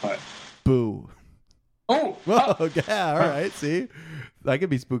 what? Boo. Oh! Yeah, all right. See? That could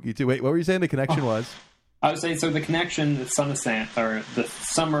be spooky, too. Wait, what were you saying the connection was? I was saying, so the connection, the son of Sam, or the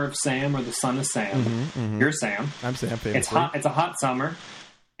summer of Sam, or the son of Sam. You're Sam. I'm Sam, famously. It's hot. It's a hot summer.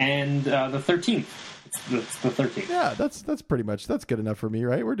 And the 13th. It's the 13th. Yeah, that's pretty much, that's good enough for me,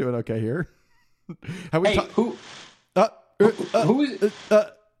 right? We're doing okay here. Who is what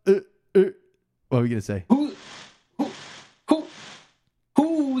are we going to say?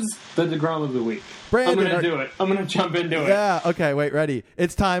 Who's the DeGrom of the week? Brandon, I'm going to do it. I'm going to jump into it. Yeah, okay, wait, ready.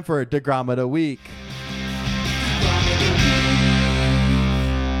 It's time for DeGrom of the week.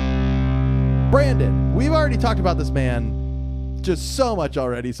 Brandon, we've already talked about this man just so much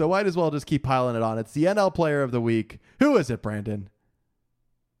already, so might as well just keep piling it on. It's the NL player of the week. Who is it, Brandon?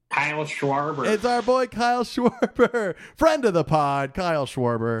 Kyle Schwarber. It's our boy Kyle Schwarber, friend of the pod, Kyle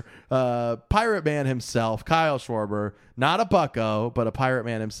Schwarber, pirate man himself, Kyle Schwarber, not a bucko, but a pirate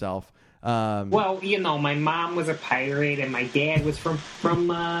man himself. Well, my mom was a pirate and my dad was from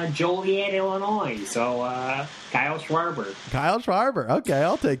Joliet, Illinois. So, Kyle Schwarber. Kyle Schwarber. Okay,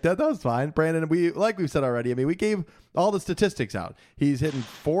 I'll take that. That was fine. Brandon, like we've said already, we gave all the statistics out. He's hitting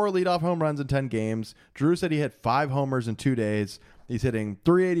 4 leadoff home runs in 10 games. Drew said he hit 5 homers in 2 days. He's hitting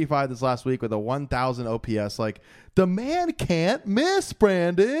 385 this last week with a 1,000 OPS. Like, the man can't miss,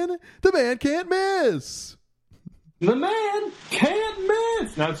 Brandon. The man can't miss. The man can't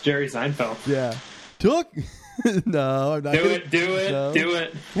miss. Now it's Jerry Seinfeld. Yeah. No, I'm not. Do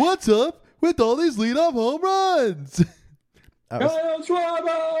it. What's up with all these leadoff home runs? Kyle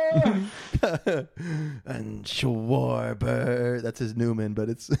Schwarber! And Schwarber. That's his Newman, but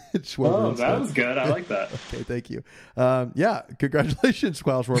it's Schwarber. Oh, that was good. I like that. Okay, thank you. Yeah, congratulations,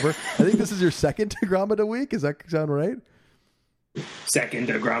 Kyle Schwarber. I think this is your second DeGrom of the week. Does that sound right? Second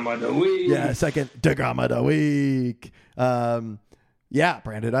DeGrom of the week. Yeah, second DeGrom of the week. Yeah,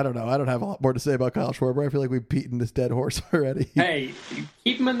 Brandon, I don't know. I don't have a lot more to say about Kyle Schwarber. I feel like we've beaten this dead horse already. Hey,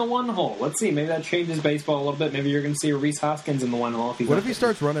 keep him in the one hole. Let's see. Maybe that changes baseball a little bit. Maybe you're going to see a Reese Hoskins in the one hole. What if he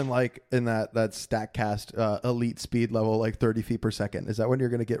starts running like in that StatCast elite speed level, like 30 feet per second? Is that when you're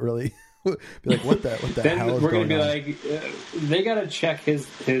going to get really be like, what the then hell is we're going gonna on? Be like, they got to check his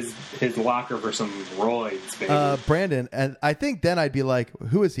locker for some roids, baby. Brandon, and I think then I'd be like,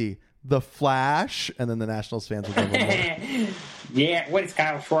 who is he? The Flash, and then the Nationals fans would know. Yeah, what is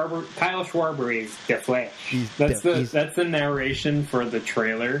Kyle Schwarber? Kyle Schwarber is the Flash. That's the narration for the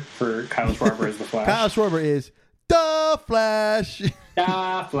trailer for Kyle Schwarber as the Flash. Kyle Schwarber is the Flash.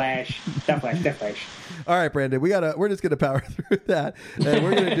 The Flash. All right, Brandon, we're just gonna power through that, and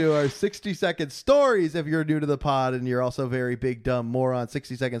we're gonna do our 60-second stories. If you're new to the pod and you're also very big dumb moron,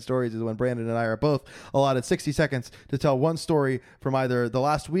 60-second stories is when Brandon and I are both allotted 60 seconds to tell one story from either the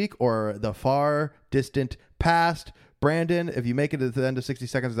last week or the far distant past. Brandon, if you make it to the end of 60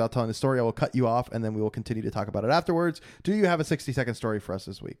 seconds without telling the story, I will cut you off, and then we will continue to talk about it afterwards. Do you have a 60-second story for us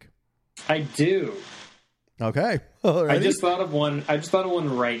this week? I do. Okay. Alrighty. I just thought of one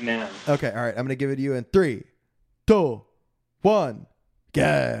right now. Okay. All right. I'm going to give it to you in 3, 2, 1,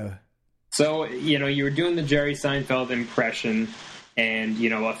 go. So, you were doing the Jerry Seinfeld impression, and,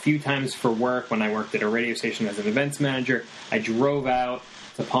 a few times for work when I worked at a radio station as an events manager, I drove out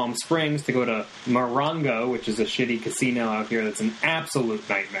to Palm Springs to go to Morongo, which is a shitty casino out here that's an absolute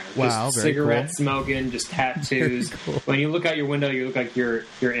nightmare. Wow, just very cigarette cool. Smoking, just tattoos. Cool. When you look out your window, you look like you're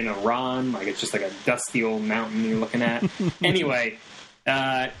in Iran, like it's just like a dusty old mountain you're looking at. Anyway,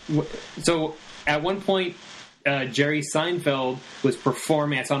 so at one point, Jerry Seinfeld was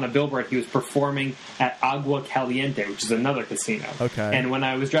performing. I saw on a billboard he was performing at Agua Caliente, which is another casino. Okay. And when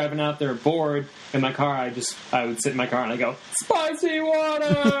I was driving out there bored in my car, I would sit in my car and I go, "Spicy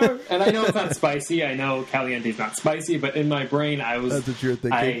water!" And I know it's not spicy. I know Caliente's not spicy, but in my brain, that's what you're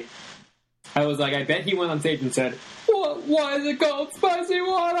thinking. I was like, I bet he went on stage and said, "Why is it called spicy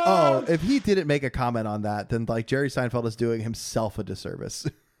water?" Oh, if he didn't make a comment on that, then like Jerry Seinfeld is doing himself a disservice.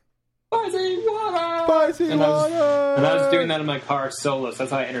 Spicy water! Spicy water! And I was doing that in my car solo, so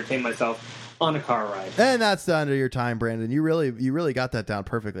that's how I entertained myself on a car ride. And that's the end of your time, Brandon. You really got that down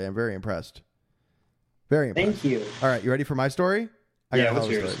perfectly. I'm very impressed. Very impressive. Thank you. All right, you ready for my story? Yeah, what's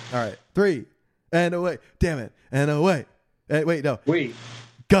yours? Story. All right, 3 and away. Damn it, and away. Wait, no. Wait.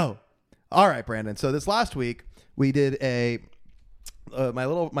 Go. All right, Brandon. So this last week we did a my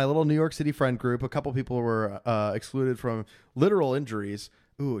little New York City friend group. A couple people were excluded from literal injuries.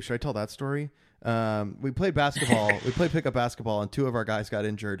 Ooh, should I tell that story? We played basketball. We played pickup basketball, and 2 of our guys got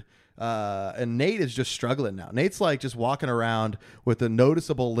injured. And Nate is just struggling now. Nate's like just walking around with a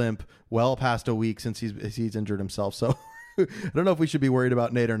noticeable limp well past a week since he's injured himself. So I don't know if we should be worried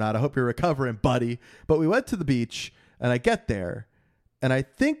about Nate or not. I hope you're recovering, buddy. But we went to the beach, and I get there, and I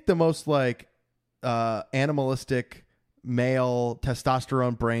think the most like animalistic male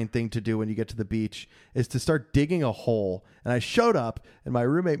testosterone brain thing to do when you get to the beach is to start digging a hole. And I showed up, and my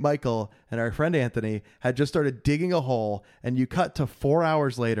roommate Michael and our friend Anthony had just started digging a hole, and you cut to 4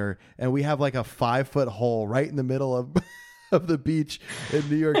 hours later, and we have like a 5-foot hole right in the middle of of the beach in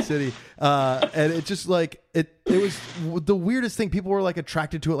New York City. And it just like it was the weirdest thing. People were like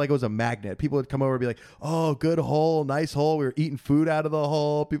attracted to it like it was a magnet. People would come over and be like, oh, good hole, nice hole. We were eating food out of the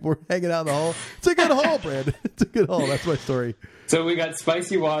hole. People were hanging out in the hole. It's a good hole, Brandon. It's a good hole. That's my story. So we got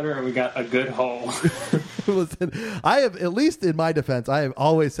spicy water and we got a good hole. Listen, I have, at least in my defense, I have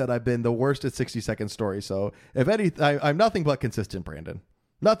always said I've been the worst at 60-second stories. So if I'm nothing but consistent, Brandon.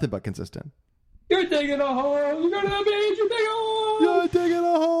 Nothing but consistent. You're digging a hole. You're going to the beach. You're digging a hole. You're digging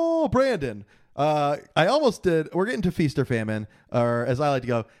a hole. Brandon, I almost did. We're getting to feast or famine, or as I like to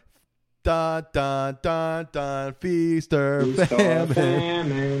go, dun, dun, dun, dun, feast or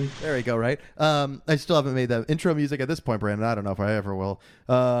famine. There we go, right? I still haven't made the intro music at this point, Brandon. I don't know if I ever will.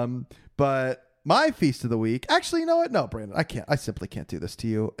 But my feast of the week, actually, you know what? No, Brandon, I can't. I simply can't do this to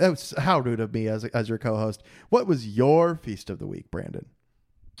you. It was how rude of me as your co-host. What was your feast of the week, Brandon?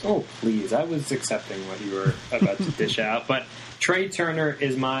 Oh, please. I was accepting what you were about to dish out. But Trey Turner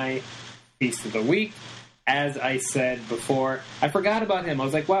is my feast of the week. As I said before, I forgot about him. I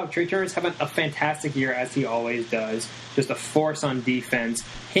was like, wow, Trey Turner's having a fantastic year, as he always does. Just a force on defense,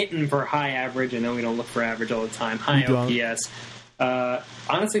 hitting for high average. I know we don't look for average all the time. High OPS.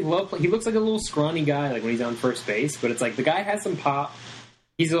 Honestly, he looks like a little scrawny guy, like when he's on first base. But it's like the guy has some pop.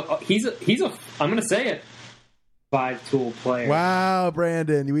 He's a I'm going to say it, 5-tool player. Wow,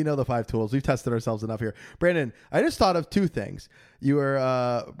 Brandon. We know the 5 tools. We've tested ourselves enough here. Brandon, I just thought of 2 things. You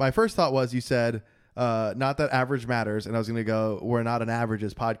were my first thought was you said not that average matters, and I was going to go, we're not an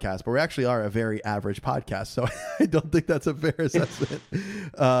averages podcast, but we actually are a very average podcast, so I don't think that's a fair assessment.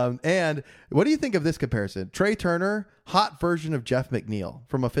 And what do you think of this comparison? Trey Turner, hot version of Jeff McNeil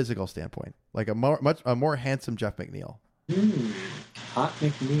from a physical standpoint, like a more handsome Jeff McNeil. Hot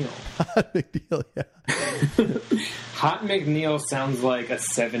McNeil. Hot McNeil, yeah. Hot McNeil sounds like a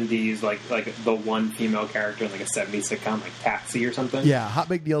 70s, like the one female character in like a 70s sitcom, like Taxi or something. Yeah, Hot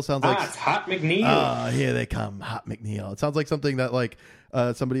McNeil sounds like... it's Hot McNeil. Oh, here they come, Hot McNeil. It sounds like something that like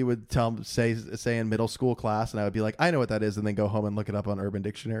somebody would say in middle school class, and I would be like, I know what that is, and then go home and look it up on Urban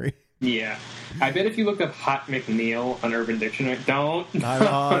Dictionary. Yeah. I bet if you looked up Hot McNeil on Urban Dictionary, don't. I'm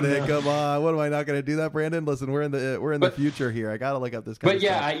on it. Come on. What am I not going to do that, Brandon? Listen, we're in the future here. I got to look up this kind of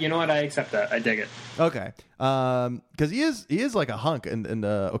stuff. You know what? I accept that. I dig it. Okay. Because he is like a hunk. And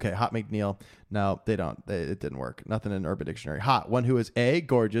okay, Hot McNeil. No, they don't. It didn't work. Nothing in Urban Dictionary. Hot. One who is A,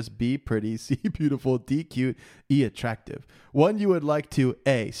 gorgeous, B, pretty, C, beautiful, D, cute, E, attractive. One you would like to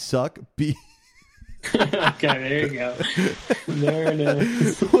A, suck, B... Okay, there you go. There it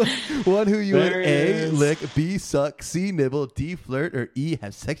is. One who you would A, lick, B, suck, C, nibble, D, flirt, or E,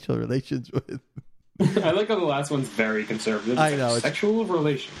 have sexual relations with. I like how the last one's very conservative. I know. Sexual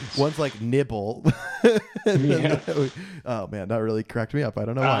relations. One's like nibble. Yeah. Oh, man, that really cracked me up. I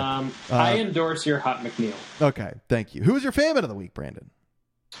don't know why. I endorse your Hot McNeil. Okay, thank you. Who is your famine of the week, Brandon?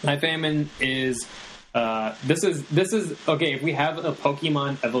 My famine is... This is... Okay, if we have a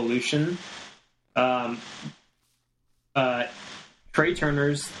Pokemon evolution... Trey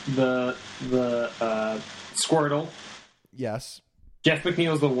Turner's the Squirtle. Yes. Jeff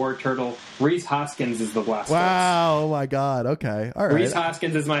McNeil's the War Turtle. Reese Hoskins is the Blastoise. Wow! Oh my God. Okay. All right. Reese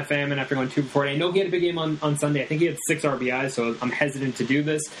Hoskins is my famine after going 2 for 40. I know he had a big game on Sunday. I think he had 6 RBIs, so I'm hesitant to do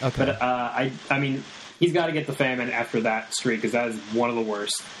this. Okay. But I mean, he's got to get the famine after that streak because that is one of the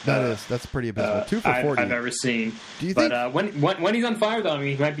worst. That's pretty abysmal. 2 for 40 I've ever seen. Do you think? But when he's on fire, though, I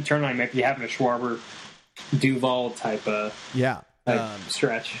mean, he might be turning on. He might be having a Schwarber, Duval type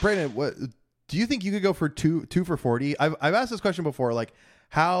stretch. Brandon, what do you think you could go for 2 for 40? I've asked this question before. Like,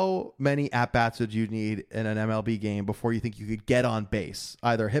 how many at bats would you need in an MLB game before you think you could get on base,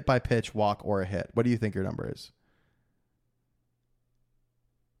 either hit by pitch, walk, or a hit? What do you think your number is?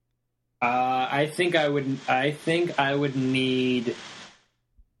 I think I would need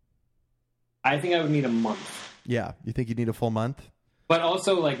I think I would need a month. Yeah, you think you need a full month? But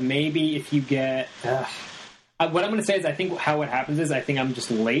also, like, maybe if you get... what I'm going to say is I think how it happens is I think I'm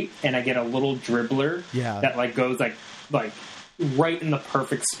just late, and I get a little dribbler that, like, goes, like right in the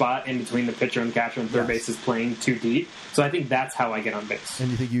perfect spot in between the pitcher and catcher, and third base is playing too deep. So I think that's how I get on base.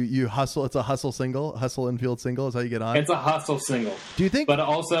 And you think you hustle? It's a hustle single, hustle infield single is how you get on? It's a hustle single. Do you think? But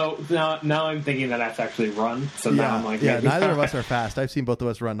also, now I'm thinking that I have to actually run. So now I'm like... neither of us are fast. I've seen both of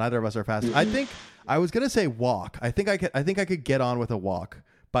us run. Neither of us are fast. Mm-hmm. I think I was going to say walk. I think I could get on with a walk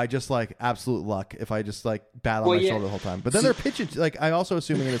by just like absolute luck if I just like bat on my shoulder the whole time. But then they're pitching, like, I also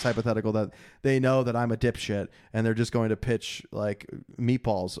assuming in this hypothetical that they know that I'm a dipshit and they're just going to pitch like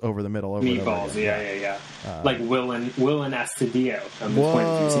meatballs over the middle. Meatballs, yeah. Like Will and Astudillo.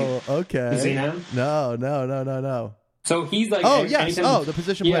 Whoa, okay. You seen him? No. So he's like... the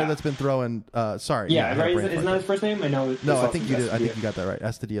position player that's been throwing... sorry. Yeah, right? Isn't that his first name? I know. No, I think you did. I think you got that right.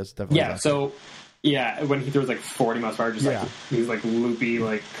 Astudillo's definitely... Yeah, so... Yeah, when he throws like 40 miles per hour, just like these like loopy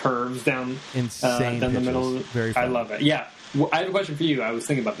like curves down insane down the middle. Very funny. I love it. Yeah, I have a question for you. I was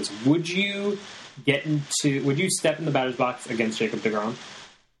thinking about this. Would you step in the batter's box against Jacob deGrom?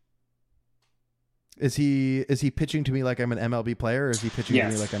 Is he pitching to me like I'm an MLB player, or is he pitching to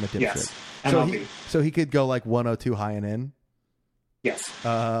me like I'm a dipshit? Yes, MLB. So he could go like 102 high and in. Yes.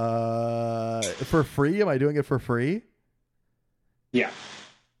 For free? Am I doing it for free? Yeah.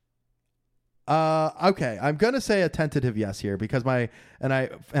 Okay, I'm gonna say a tentative yes here because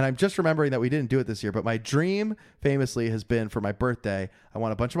I'm just remembering that we didn't do it this year, but my dream famously has been for my birthday, I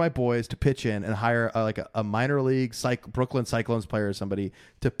want a bunch of my boys to pitch in and hire a minor league Brooklyn Cyclones player or somebody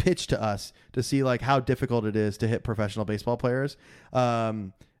to pitch to us to see like how difficult it is to hit professional baseball players.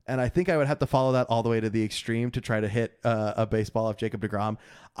 And I think I would have to follow that all the way to the extreme to try to hit a baseball of Jacob deGrom.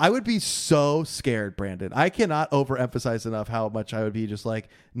 I would be so scared, Brandon. I cannot overemphasize enough how much I would be just like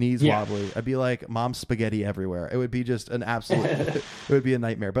knees wobbly. I'd be like mom's spaghetti everywhere. It would be just an absolute, it would be a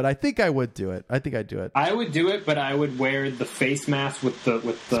nightmare. But I think I would do it. I think I'd do it. I would do it, but I would wear the face mask with the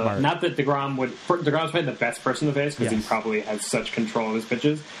Smart. Not that deGrom's probably the best person to face because he probably has such control of his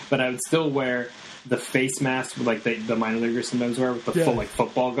pitches, but I would still wear the face mask like the minor leaguers sometimes wear with the full like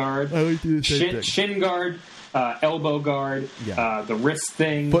football guard. I would do the same thing. Shin guard, elbow guard, the wrist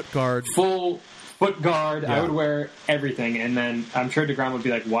thing, foot guard, full foot guard. Yeah. I would wear everything, and then I'm sure deGrom would be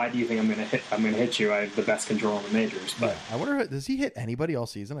like, "Why do you think I'm going to hit you? I have the best control in the majors." But I wonder, does he hit anybody all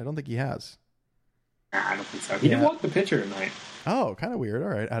season? I don't think he has. I don't think so. He didn't walk the pitcher tonight. Oh, kind of weird. All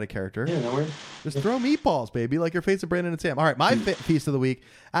right, out of character. Yeah, no weird. Just throw meatballs, baby, like your face of Brandon and Sam. All right, my feast of the week,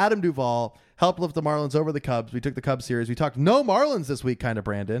 Adam Duvall helped lift the Marlins over the Cubs. We took the Cubs series. We talked no Marlins this week, kind of,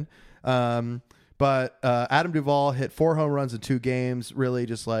 Brandon. But Adam Duvall hit 4 home runs in 2 games. Really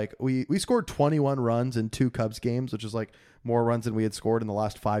just like we scored 21 runs in 2 Cubs games, which is like more runs than we had scored in the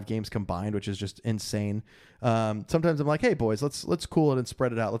last 5 games combined, which is just insane. Sometimes I'm like, hey, boys, let's cool it and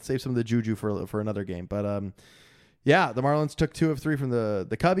spread it out. Let's save some of the juju for another game. But yeah, the Marlins took 2 of 3 from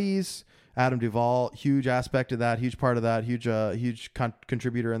the Cubbies. Adam Duvall, huge aspect of that, huge part of that, huge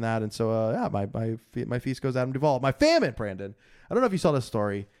contributor in that. And so, my feast goes Adam Duvall. My famine, Brandon. I don't know if you saw this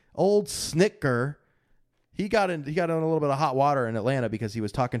story. Old Snicker, he got in a little bit of hot water in Atlanta because he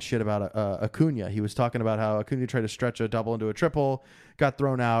was talking shit about Acuna. He was talking about how Acuna tried to stretch a double into a triple, got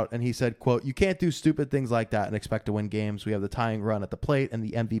thrown out, and he said, quote, "You can't do stupid things like that and expect to win games. We have the tying run at the plate and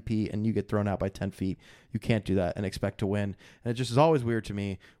the MVP, and you get thrown out by 10 feet. You can't do that and expect to win." And it just is always weird to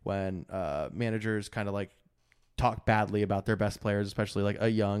me when managers kind of like talk badly about their best players, especially like a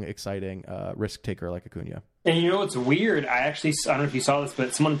young, exciting risk taker like Acuna. And you know what's weird? I don't know if you saw this,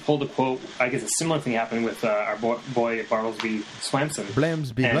 but someone pulled a quote. I guess a similar thing happened with our boy Bartlesby Swanson.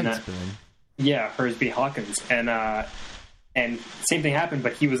 Hersby Hawkins. And same thing happened,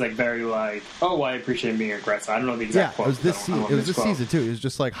 but he was like very like, "Oh, I appreciate him being aggressive." I don't know the exact quote. It was this season too. He was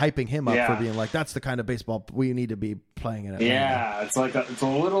just like hyping him up for being like, "That's the kind of baseball we need to be playing in." Yeah, it's like it's a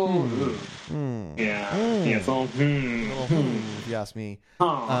little, it's a little, if you ask me.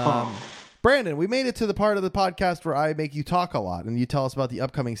 Brandon, we made it to the part of the podcast where I make you talk a lot, and you tell us about the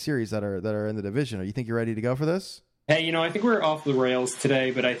upcoming series that are in the division. You think you're ready to go for this? Hey, I think we're off the rails today,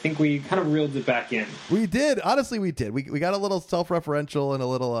 but I think we kind of reeled it back in. We did. Honestly, we did. We got a little self-referential and a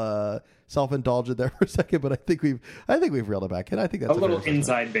little self-indulgent there for a second, but I think we've reeled it back in. I think that's a little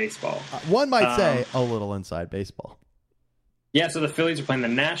inside baseball. One might say a little inside baseball. Yeah, so the Phillies are playing the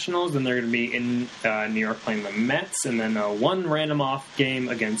Nationals, and they're going to be in New York playing the Mets, and then one random off game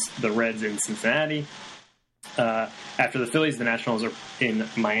against the Reds in Cincinnati. After the Phillies, the Nationals are in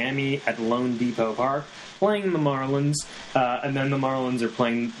Miami at Lone Depot Park playing the Marlins, and then the Marlins are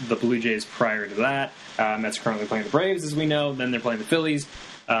playing the Blue Jays prior to that. Mets are currently playing the Braves, as we know. Then they're playing the Phillies.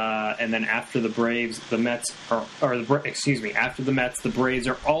 And then after the Braves, the Mets after the Mets, the Braves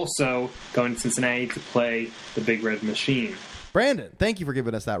are also going to Cincinnati to play the Big Red Machine. Brandon, thank you for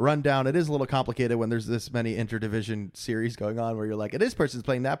giving us that rundown. It is a little complicated when there's this many interdivision series going on where you're like, this person's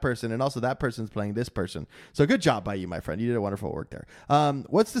playing that person, and also that person's playing this person. So good job by you, my friend. You did a wonderful work there.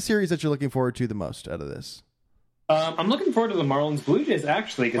 What's the series that you're looking forward to the most out of this? I'm looking forward to the Marlins Blue Jays,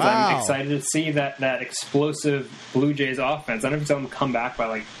 actually, because I'm excited to see that explosive Blue Jays offense. I don't know if you saw them come back by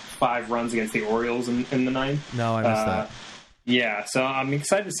like 5 runs against the Orioles in the ninth. No, I missed that. Yeah, so I'm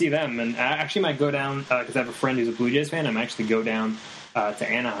excited to see them, and I actually might go down, because I have a friend who's a Blue Jays fan. I might actually go down to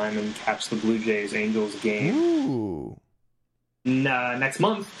Anaheim and catch the Blue Jays-Angels game. Ooh. Next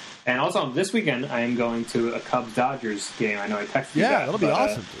month. And also this weekend, I am going to a Cubs-Dodgers game. I know I texted you that. Yeah, that'll be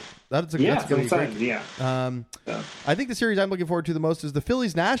awesome, dude. That's excited. Great. Yeah. I think the series I'm looking forward to the most is the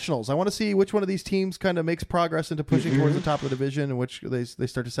Phillies Nationals. I want to see which one of these teams kind of makes progress into pushing towards the top of the division, and which they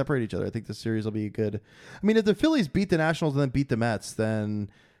start to separate each other. I think the series will be good. I mean, if the Phillies beat the Nationals and then beat the Mets, then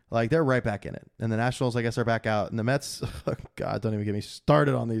like they're right back in it. And the Nationals, I guess, are back out. And the Mets, oh God, don't even get me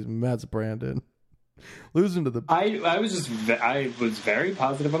started on these Mets, Brandon. Losing to the I was very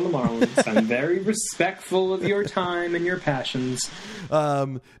positive on the Marlins. I'm very respectful of your time and your passions.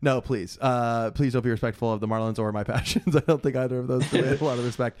 No, please don't be respectful of the Marlins or my passions. I don't think either of those demand a lot of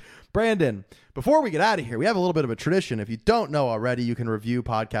respect. Brandon, before we get out of here, we have a little bit of a tradition. If you don't know already, you can review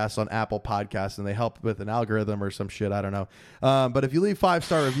podcasts on Apple Podcasts, and they help with an algorithm or some shit. I don't know. But if you leave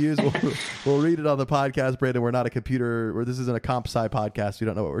 5-star reviews, we'll read it on the podcast. Brandon, we're not a computer, or this isn't a comp sci podcast. We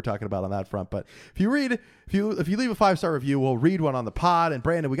don't know what we're talking about on that front. But if you leave a 5-star review, we'll read one on the pod. And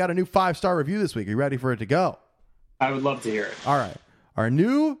Brandon, we got a new 5-star review this week. Are you ready for it to go? I would love to hear it. All right. Our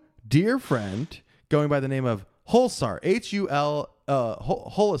new dear friend, going by the name of Hulsar, Hulasar,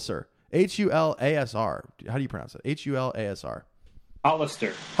 Hulasr. How do you pronounce it? Hulasr.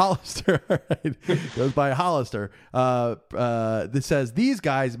 Hollister. All right. Goes by Hollister. This says, these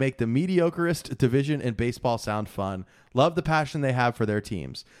guys make the mediocrest division in baseball sound fun. Love the passion they have for their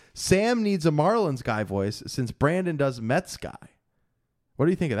teams. Sam needs a Marlins guy voice since Brandon does Mets guy. What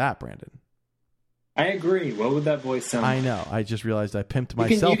do you think of that, Brandon? I agree. What would that voice sound like? I know. I just realized I pimped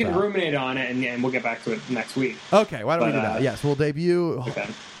myself You can out. ruminate on it, and we'll get back to it next week. Okay, why don't we do that? Yes, we'll debut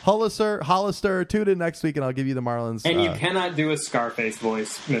Hollister. Tune in next week, and I'll give you the Marlins. And you cannot do a Scarface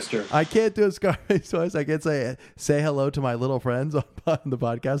voice, mister. I can't do a Scarface voice. I can't say hello to my little friends on the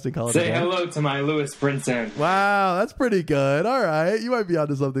podcast and call it Say hello to my Louis Brinson. Wow, that's pretty good. All right, you might be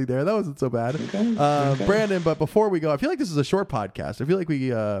onto something there. That wasn't so bad. Okay. Brandon, but before we go, I feel like this is a short podcast. I feel like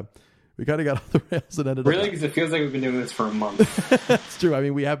we kind of got off the rails and ended up... Really? Because it feels like we've been doing this for a month. It's true. I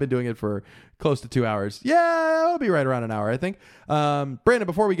mean, we have been doing it for close to 2 hours. Yeah, it'll be right around an hour, I think. Brandon,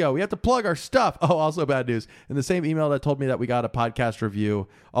 before we go, we have to plug our stuff. Oh, also bad news. In the same email that told me that we got a podcast review,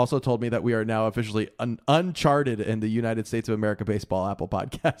 also told me that we are now officially uncharted in the United States of America Baseball Apple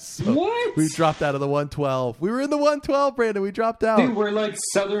Podcasts. So what? We dropped out of the 112. We were in the 112, Brandon. We dropped out. Dude, we're like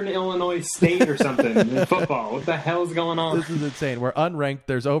Southern Illinois State or something in football. What the hell is going on? This is insane. We're unranked.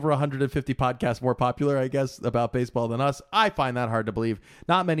 There's over 150 podcasts more popular, I guess, about baseball than us. I find that hard to believe.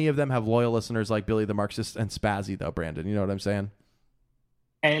 Not many of them have loyal listeners like Billy the Marxist and Spazzy, though, Brandon. You know what I'm saying?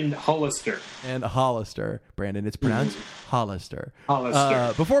 And Hollister. And Hollister, Brandon. It's pronounced Hollister.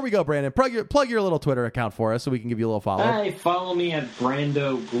 Hollister. Before we go, Brandon, plug your little Twitter account for us so we can give you a little follow. Hi, follow me at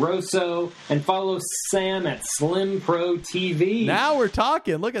Brando Grosso and follow Sam at Slim Pro TV. Now we're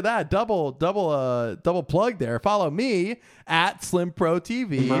talking. Look at that. Double plug there. Follow me at Slim Pro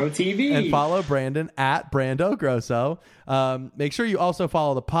TV. Pro TV. And follow Brandon at Brando Grosso. Make sure you also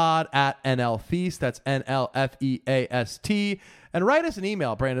follow the pod at NL Feast. That's NLFEAST. And write us an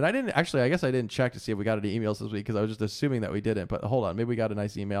email, Brandon. I guess I didn't check to see if we got any emails this week because I was just assuming that we didn't. But hold on. Maybe we got a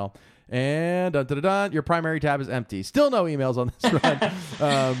nice email. And dun-dun-dun-dun, your primary tab is empty. Still no emails on this run.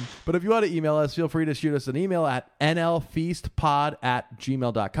 But if you want to email us, feel free to shoot us an email at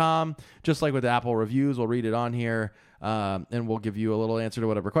nlfeastpod@gmail.com. Just like with the Apple reviews, we'll read it on here. And we'll give you a little answer to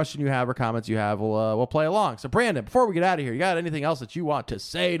whatever question you have or comments you have. We'll play along. So, Brandon, before we get out of here, you got anything else that you want to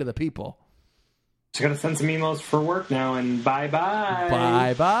say to the people? Just got to send some emails for work now, and bye-bye.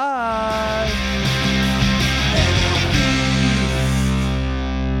 Bye-bye.